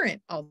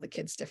parent all the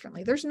kids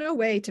differently. There's no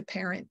way to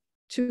parent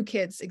two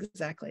kids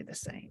exactly the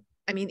same.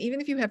 I mean, even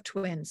if you have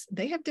twins,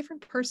 they have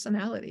different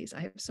personalities.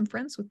 I have some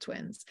friends with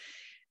twins.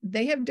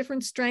 They have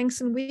different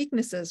strengths and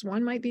weaknesses.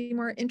 One might be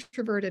more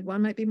introverted.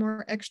 One might be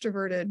more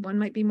extroverted. One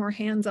might be more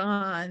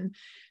hands-on.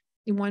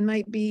 One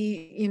might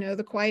be,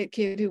 the quiet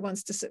kid who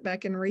wants to sit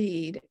back and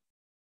read.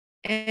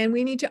 And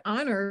we need to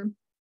honor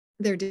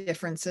their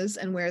differences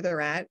and where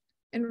they're at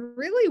and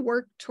really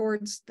work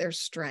towards their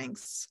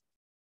strengths.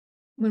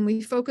 When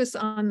we focus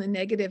on the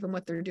negative and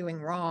what they're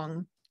doing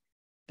wrong,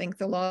 think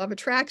the law of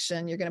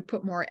attraction, you're going to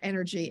put more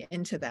energy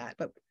into that.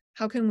 But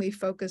how can we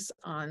focus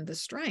on the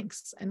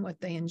strengths and what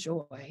they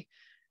enjoy?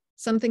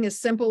 Something as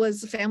simple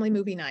as a family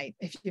movie night.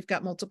 If you've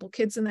got multiple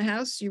kids in the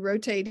house, you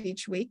rotate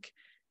each week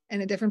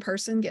and a different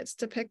person gets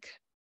to pick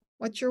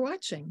what you're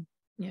watching.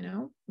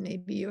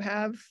 Maybe you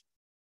have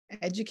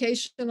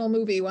educational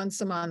movie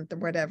once a month or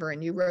whatever,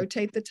 and you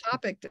rotate the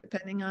topic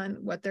depending on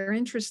what they're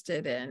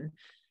interested in.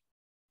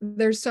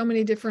 There's so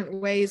many different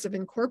ways of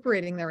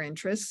incorporating their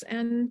interests,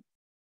 and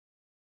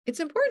it's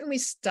important we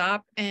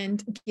stop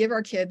and give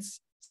our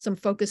kids some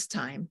focused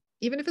time,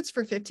 even if it's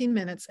for 15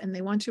 minutes and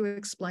they want to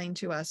explain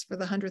to us for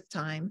the 100th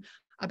time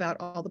about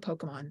all the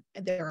Pokemon.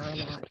 And there are a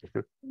lot.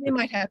 We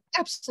might have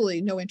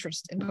absolutely no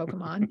interest in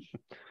Pokemon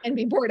and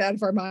be bored out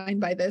of our mind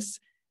by this.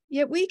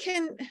 Yet we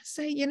can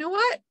say, you know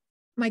what?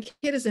 My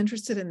kid is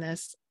interested in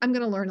this. I'm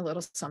going to learn a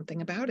little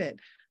something about it.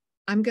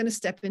 I'm going to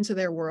step into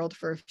their world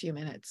for a few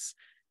minutes.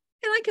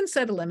 And I can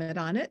set a limit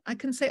on it. I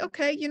can say,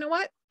 okay, you know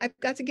what? I've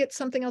got to get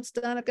something else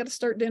done. I've got to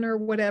start dinner or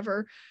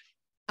whatever.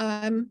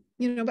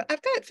 But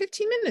I've got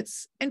 15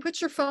 minutes, and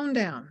put your phone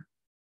down.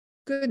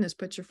 Goodness,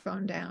 put your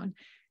phone down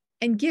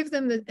and give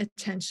them the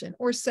attention,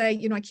 or say,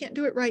 I can't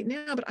do it right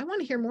now, but I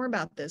want to hear more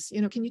about this.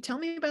 Can you tell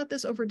me about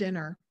this over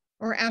dinner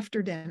or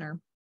after dinner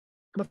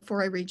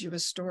before I read you a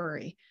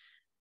story?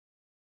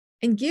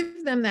 And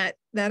give them that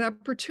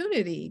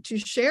opportunity to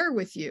share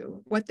with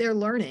you what they're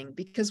learning,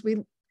 because we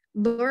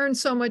learn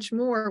so much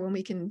more when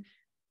we can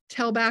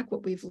tell back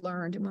what we've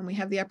learned and when we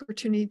have the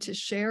opportunity to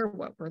share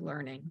what we're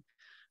learning.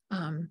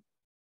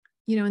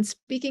 And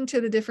speaking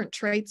to the different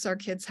traits our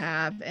kids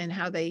have and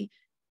how they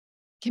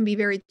can be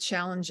very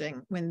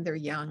challenging when they're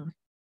young.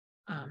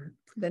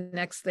 The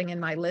next thing in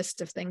my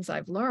list of things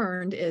I've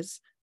learned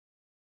is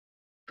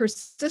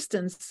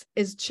persistence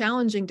is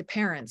challenging to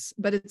parents,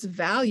 but it's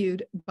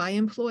valued by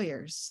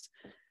employers.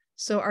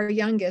 So our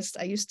oldest,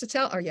 I used to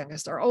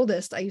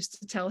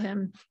tell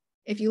him,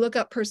 if you look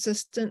up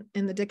persistent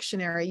in the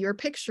dictionary, your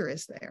picture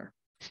is there.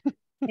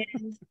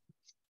 And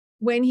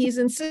when he's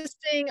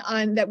insisting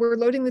on that we're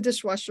loading the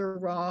dishwasher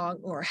wrong,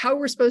 or how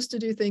we're supposed to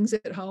do things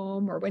at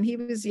home, or when he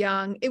was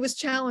young, it was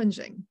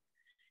challenging.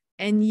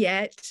 And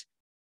yet,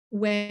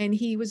 when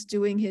he was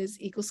doing his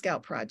Eagle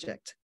Scout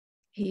project,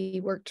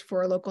 he worked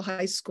for a local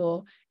high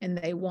school, and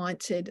they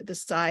wanted the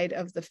side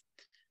of they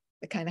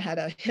kind of had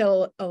a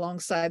hill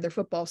alongside their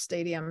football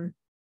stadium,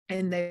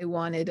 and they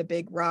wanted a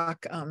big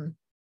rock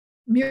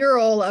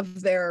mural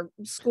of their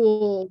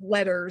school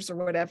letters or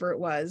whatever it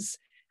was.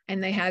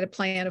 And they had a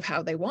plan of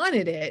how they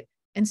wanted it.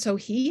 And so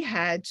he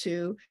had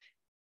to,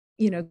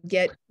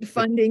 get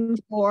funding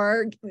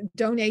for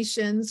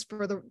donations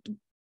for the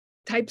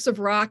types of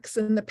rocks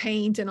and the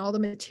paint and all the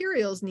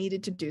materials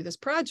needed to do this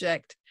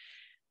project.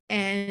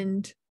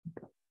 And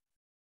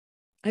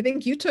I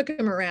think you took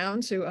him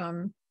around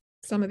to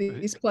some of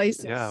these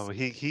places. Yeah,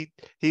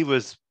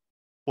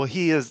 well,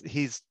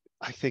 he's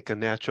I think a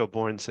natural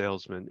born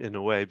salesman in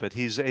a way, but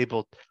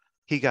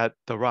he got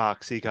the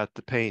rocks, he got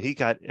the paint, he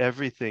got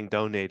everything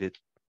donated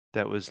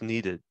that was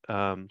needed.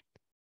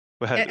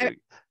 But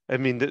I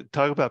mean,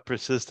 talk about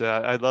persistent.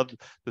 I love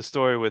the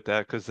story with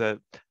that, because that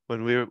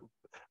when we were,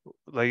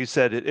 like you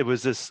said, it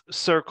was this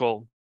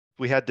circle.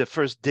 We had to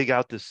first dig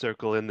out this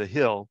circle in the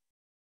hill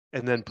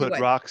and then put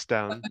rocks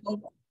down.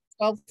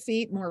 12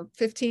 feet, more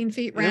 15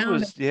 feet It round.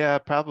 was, yeah,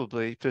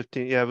 probably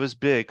 15. Yeah, it was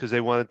big because they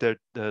wanted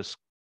the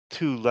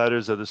two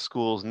letters of the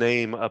school's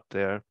name up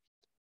there.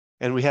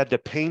 And we had to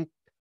paint,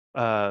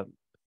 uh,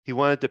 he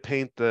wanted to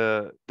paint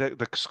the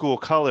school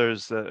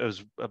colors. It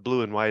was a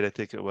blue and white, I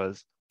think it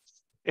was.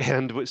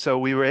 And so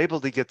we were able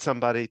to get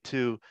somebody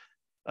to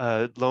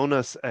loan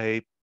us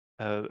a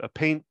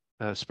paint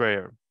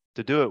sprayer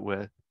to do it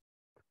with.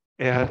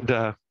 And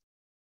talk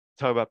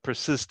about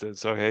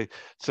persistence. Okay,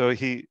 so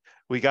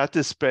we got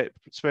this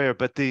sprayer,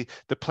 but the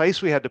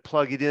place we had to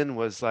plug it in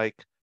was like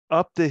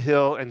up the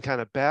hill and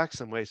kind of back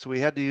some way. So we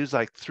had to use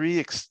like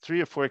three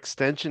or four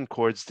extension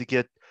cords to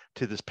get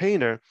to this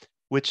painter,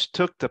 which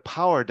took the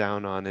power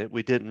down on it.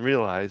 We didn't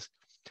realize.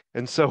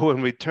 And so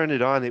when we turned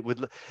it on, it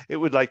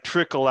would like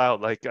trickle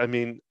out. Like, I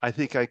mean, I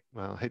think I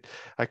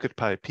could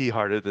probably pee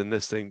harder than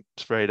this thing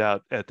sprayed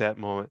out at that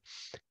moment.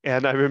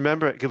 And I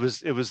remember it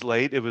was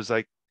late. It was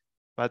like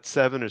about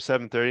 7 or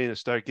 7:30, and it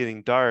started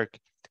getting dark.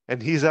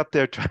 And he's up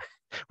there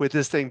with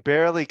this thing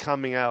barely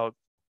coming out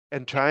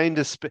and trying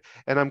to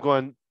and I'm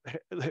going,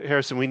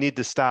 Harrison, we need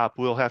to stop.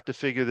 We'll have to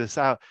figure this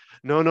out.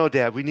 No, no,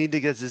 Dad, we need to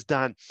get this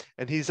done.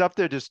 And he's up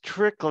there just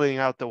trickling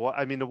out the water.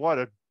 I mean, the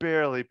water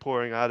barely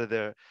pouring out of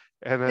there.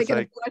 And it's Taking a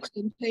like, brush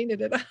and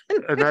painted it on.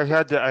 and I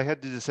had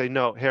to just say,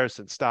 no,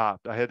 Harrison, stop.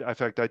 In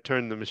fact, I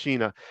turned the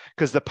machine on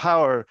because the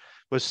power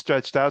was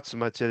stretched out so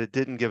much that it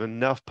didn't give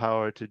enough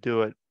power to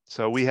do it.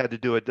 So we had to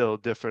do a little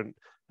different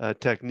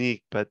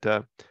technique,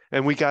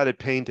 and we got it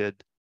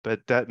painted,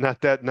 but not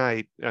that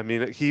night. I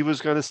mean, he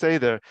was going to stay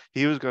there.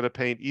 He was going to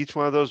paint each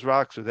one of those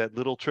rocks with that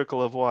little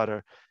trickle of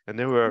water, and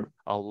there were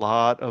a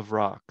lot of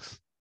rocks.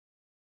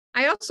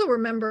 I also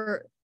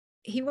remember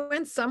he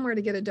went somewhere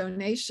to get a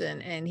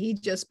donation, and he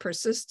just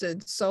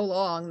persisted so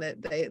long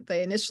that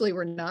they initially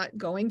were not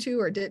going to,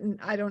 or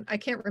didn't. I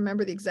can't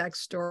remember the exact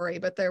story,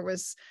 but there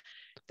was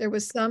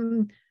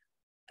some,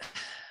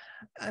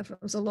 if it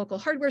was a local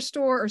hardware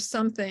store or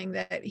something,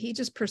 that he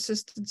just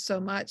persisted so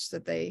much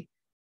that I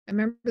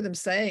remember them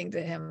saying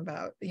to him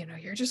about,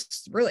 you're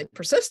just really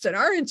persistent,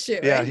 aren't you?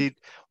 Yeah,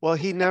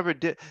 he never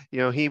did.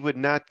 He would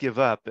not give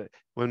up.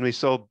 When we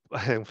sold,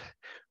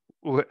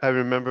 I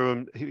remember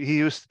when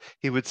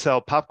he would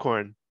sell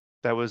popcorn.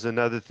 That was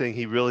another thing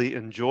he really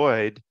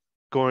enjoyed,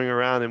 going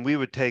around, and we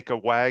would take a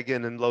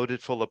wagon and load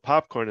it full of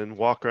popcorn and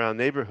walk around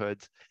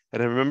neighborhoods.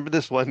 And I remember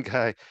this one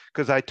guy,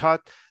 because I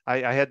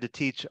had to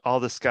teach all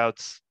the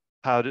scouts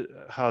how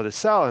to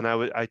sell, and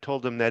I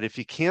told them that if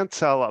you can't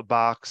sell a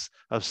box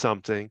of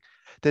something,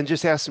 then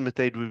just ask them if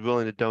they'd be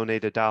willing to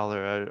donate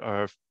 $1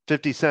 or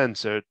 50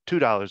 cents or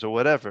 $2 or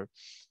whatever.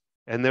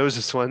 And there was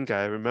this one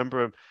guy, I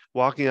remember him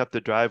walking up the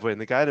driveway,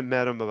 and the guy had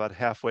met him about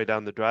halfway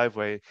down the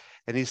driveway,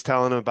 and he's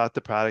telling him about the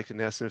product and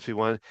asking if he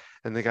wanted.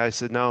 And the guy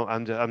said, "No,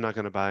 I'm not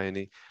going to buy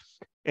any."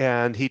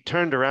 And he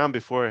turned around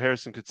before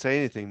Harrison could say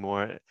anything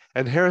more.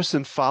 And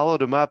Harrison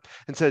followed him up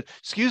and said,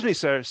 "Excuse me,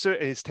 sir." And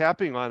he's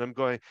tapping on him,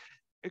 going,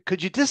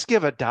 "Could you just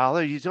give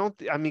 $1? You don't,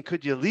 I mean,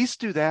 could you at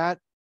least do that?"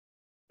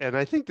 And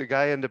I think the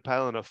guy ended up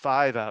piling a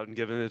 5 out and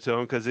giving it to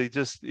him because he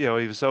just, he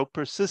was so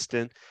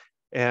persistent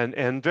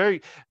and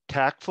very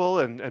tactful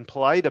and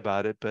polite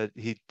about it, but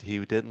he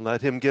didn't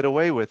let him get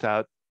away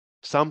without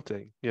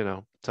something.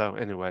 So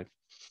anyway.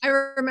 I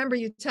remember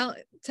you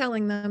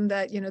telling them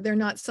that, they're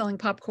not selling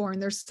popcorn,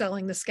 they're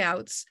selling the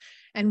scouts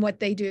and what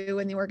they do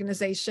in the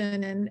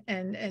organization,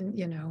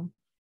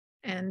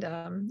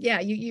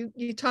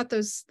 you taught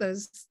those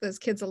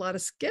kids a lot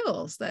of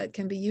skills that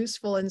can be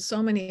useful in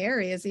so many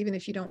areas, even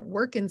if you don't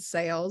work in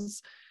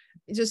sales,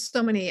 just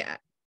so many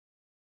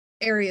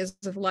areas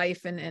of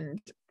life and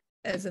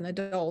as an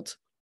adult.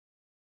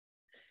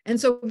 And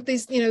so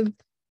these,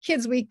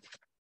 kids we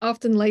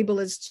often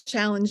label as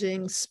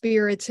challenging,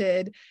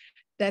 spirited,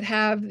 that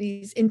have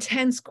these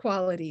intense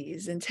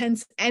qualities,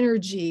 intense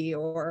energy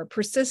or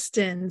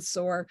persistence,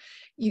 or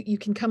you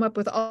can come up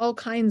with all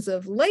kinds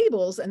of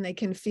labels, and they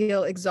can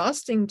feel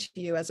exhausting to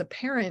you as a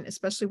parent,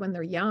 especially when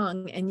they're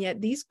young. And yet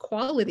these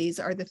qualities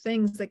are the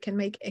things that can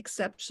make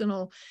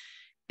exceptional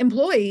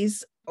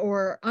employees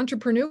or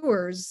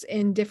entrepreneurs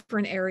in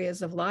different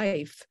areas of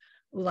life,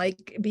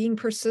 like being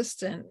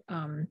persistent.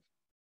 Well,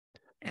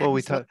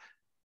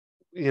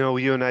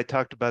 you and I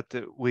talked about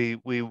that we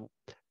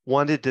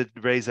wanted to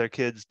raise our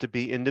kids to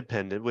be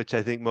independent, which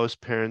I think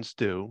most parents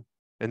do.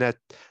 And that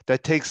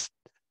takes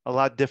a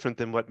lot different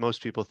than what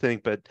most people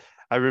think. But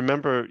I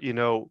remember,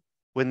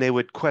 when they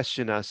would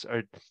question us,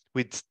 or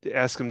we'd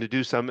ask them to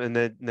do something, and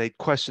then they'd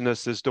question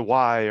us as to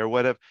why or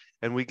whatever.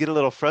 And we get a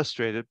little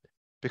frustrated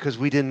because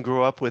we didn't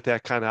grow up with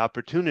that kind of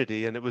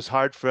opportunity. And it was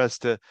hard for us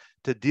to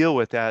deal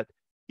with that,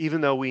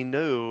 even though we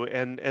knew,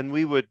 and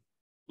we would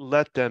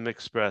let them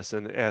express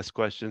and ask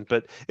questions.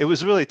 But it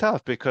was really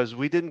tough because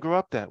we didn't grow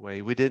up that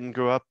way. We didn't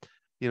grow up,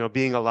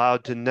 being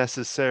allowed to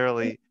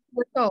necessarily.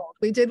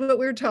 We did what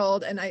we were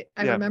told. And I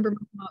remember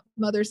my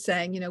mother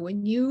saying,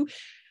 when you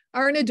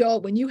are an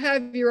adult, when you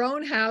have your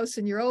own house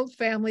and your own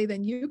family,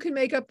 then you can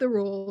make up the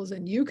rules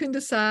and you can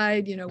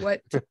decide,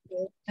 what to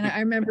do. And I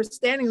remember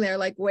standing there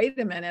like, wait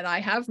a minute, I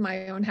have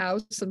my own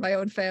house and my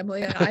own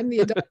family, and I'm the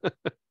adult.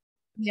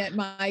 Yet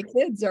my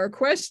kids are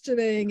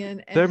questioning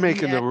and They're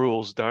making yet, the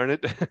rules, darn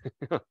it.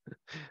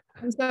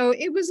 and so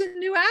it was a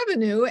new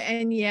avenue,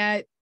 and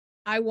yet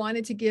I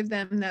wanted to give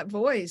them that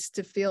voice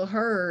to feel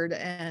heard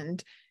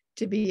and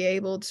to be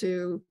able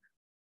to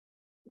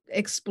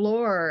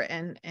explore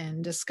and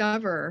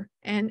discover.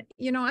 And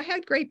I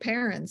had great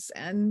parents,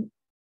 and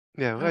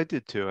Yeah, I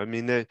did too. I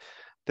mean,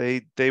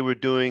 they were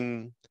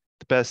doing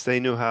the best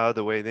they knew how,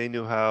 the way they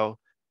knew how,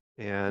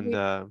 and we,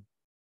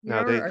 we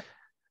now are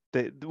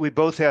we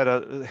both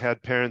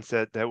had parents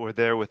that were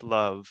there with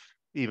love,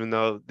 even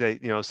though they,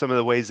 some of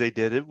the ways they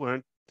did it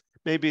weren't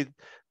maybe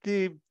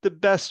the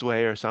best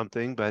way or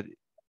something, but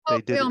they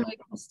we did all it. make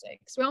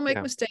mistakes. We all make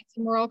Yeah. mistakes,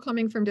 and we're all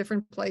coming from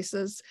different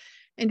places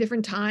and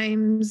different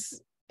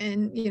times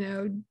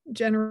and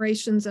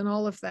generations and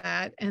all of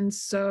that. And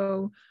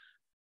so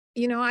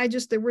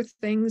there were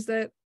things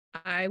that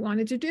I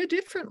wanted to do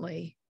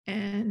differently.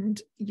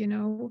 And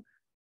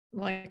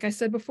like I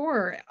said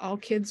before, all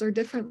kids are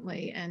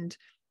differently.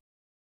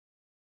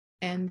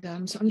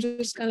 So I'm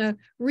just going to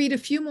read a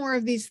few more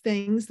of these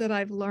things that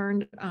I've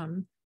learned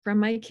from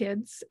my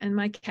kids and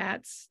my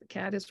cats. The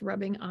cat is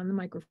rubbing on the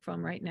microphone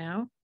right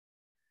now.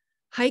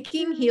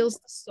 Hiking heals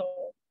the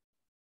soul.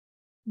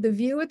 The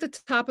view at the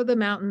top of the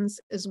mountains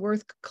is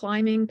worth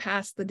climbing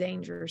past the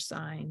danger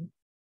sign.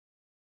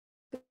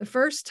 The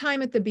first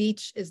time at the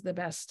beach is the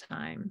best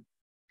time.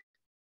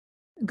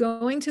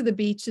 Going to the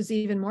beach is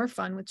even more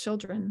fun with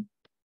children.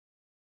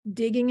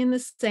 Digging in the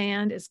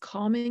sand is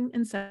calming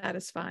and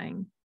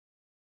satisfying.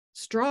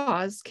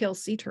 Straws kill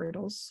sea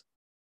turtles.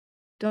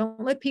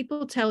 Don't let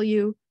people tell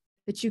you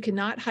that you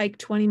cannot hike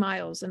 20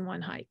 miles in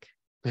one hike.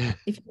 If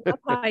you love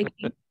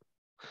hiking,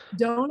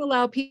 don't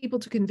allow people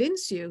to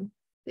convince you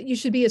that you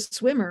should be a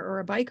swimmer or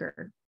a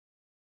biker.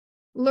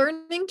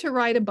 Learning to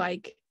ride a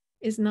bike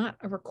is not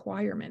a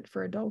requirement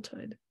for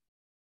adulthood.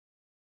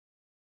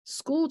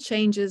 School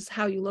changes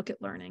how you look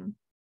at learning.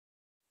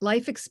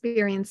 Life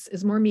experience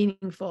is more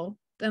meaningful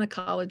than a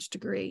college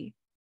degree.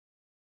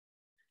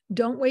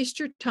 Don't waste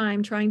your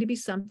time trying to be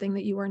something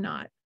that you are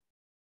not.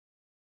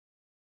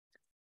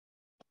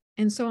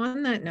 And so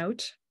on that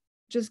note,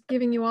 just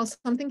giving you all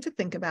something to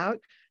think about.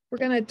 We're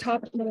going to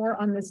talk more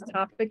on this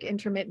topic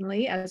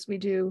intermittently as we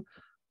do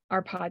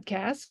our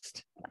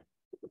podcast.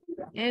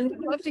 And we'd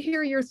love to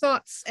hear your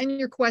thoughts and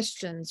your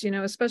questions,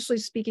 especially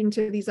speaking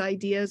to these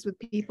ideas with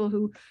people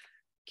who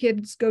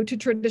kids go to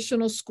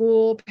traditional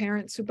school,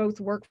 parents who both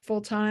work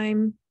full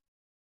time.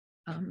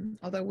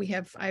 Although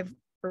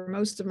for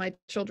most of my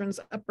children's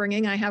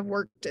upbringing, I have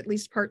worked at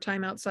least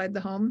part-time outside the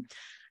home.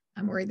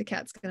 I'm worried the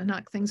cat's going to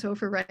knock things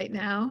over right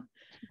now.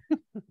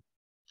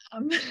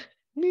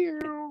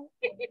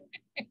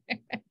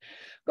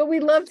 But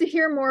we'd love to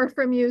hear more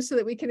from you so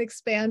that we can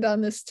expand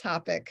on this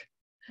topic.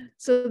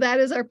 So that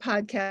is our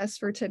podcast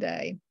for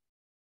today.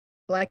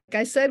 Like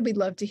I said, we'd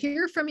love to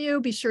hear from you.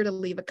 Be sure to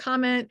leave a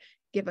comment,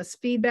 give us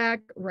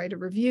feedback, write a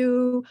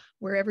review,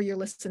 wherever you're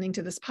listening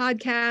to this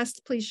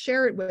podcast. Please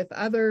share it with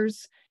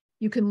others.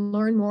 You can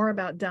learn more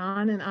about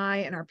Don and I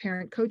and our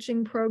parent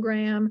coaching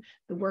program,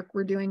 the work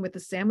we're doing with the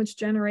sandwich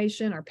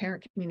generation, our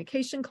parent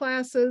communication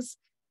classes,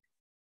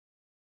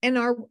 and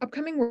our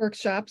upcoming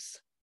workshops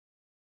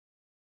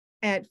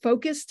at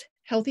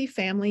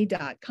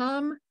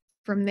focusedhealthyfamily.com.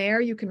 From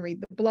there, you can read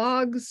the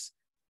blogs,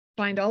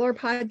 find all our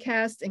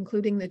podcasts,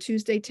 including the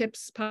Tuesday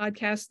Tips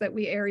podcast that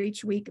we air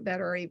each week that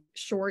are a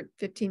short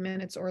 15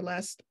 minutes or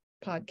less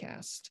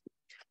podcast.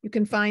 You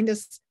can find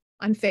us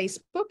on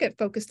Facebook at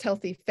Focused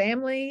Healthy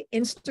Family,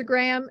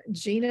 Instagram,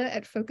 Gina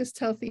at Focused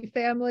Healthy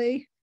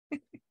Family.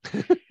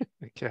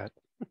 The cat.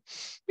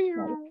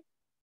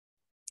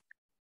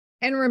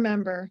 And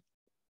remember,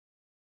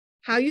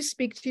 how you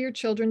speak to your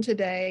children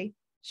today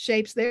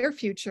shapes their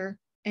future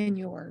and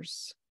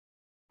yours.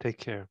 Take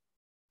care.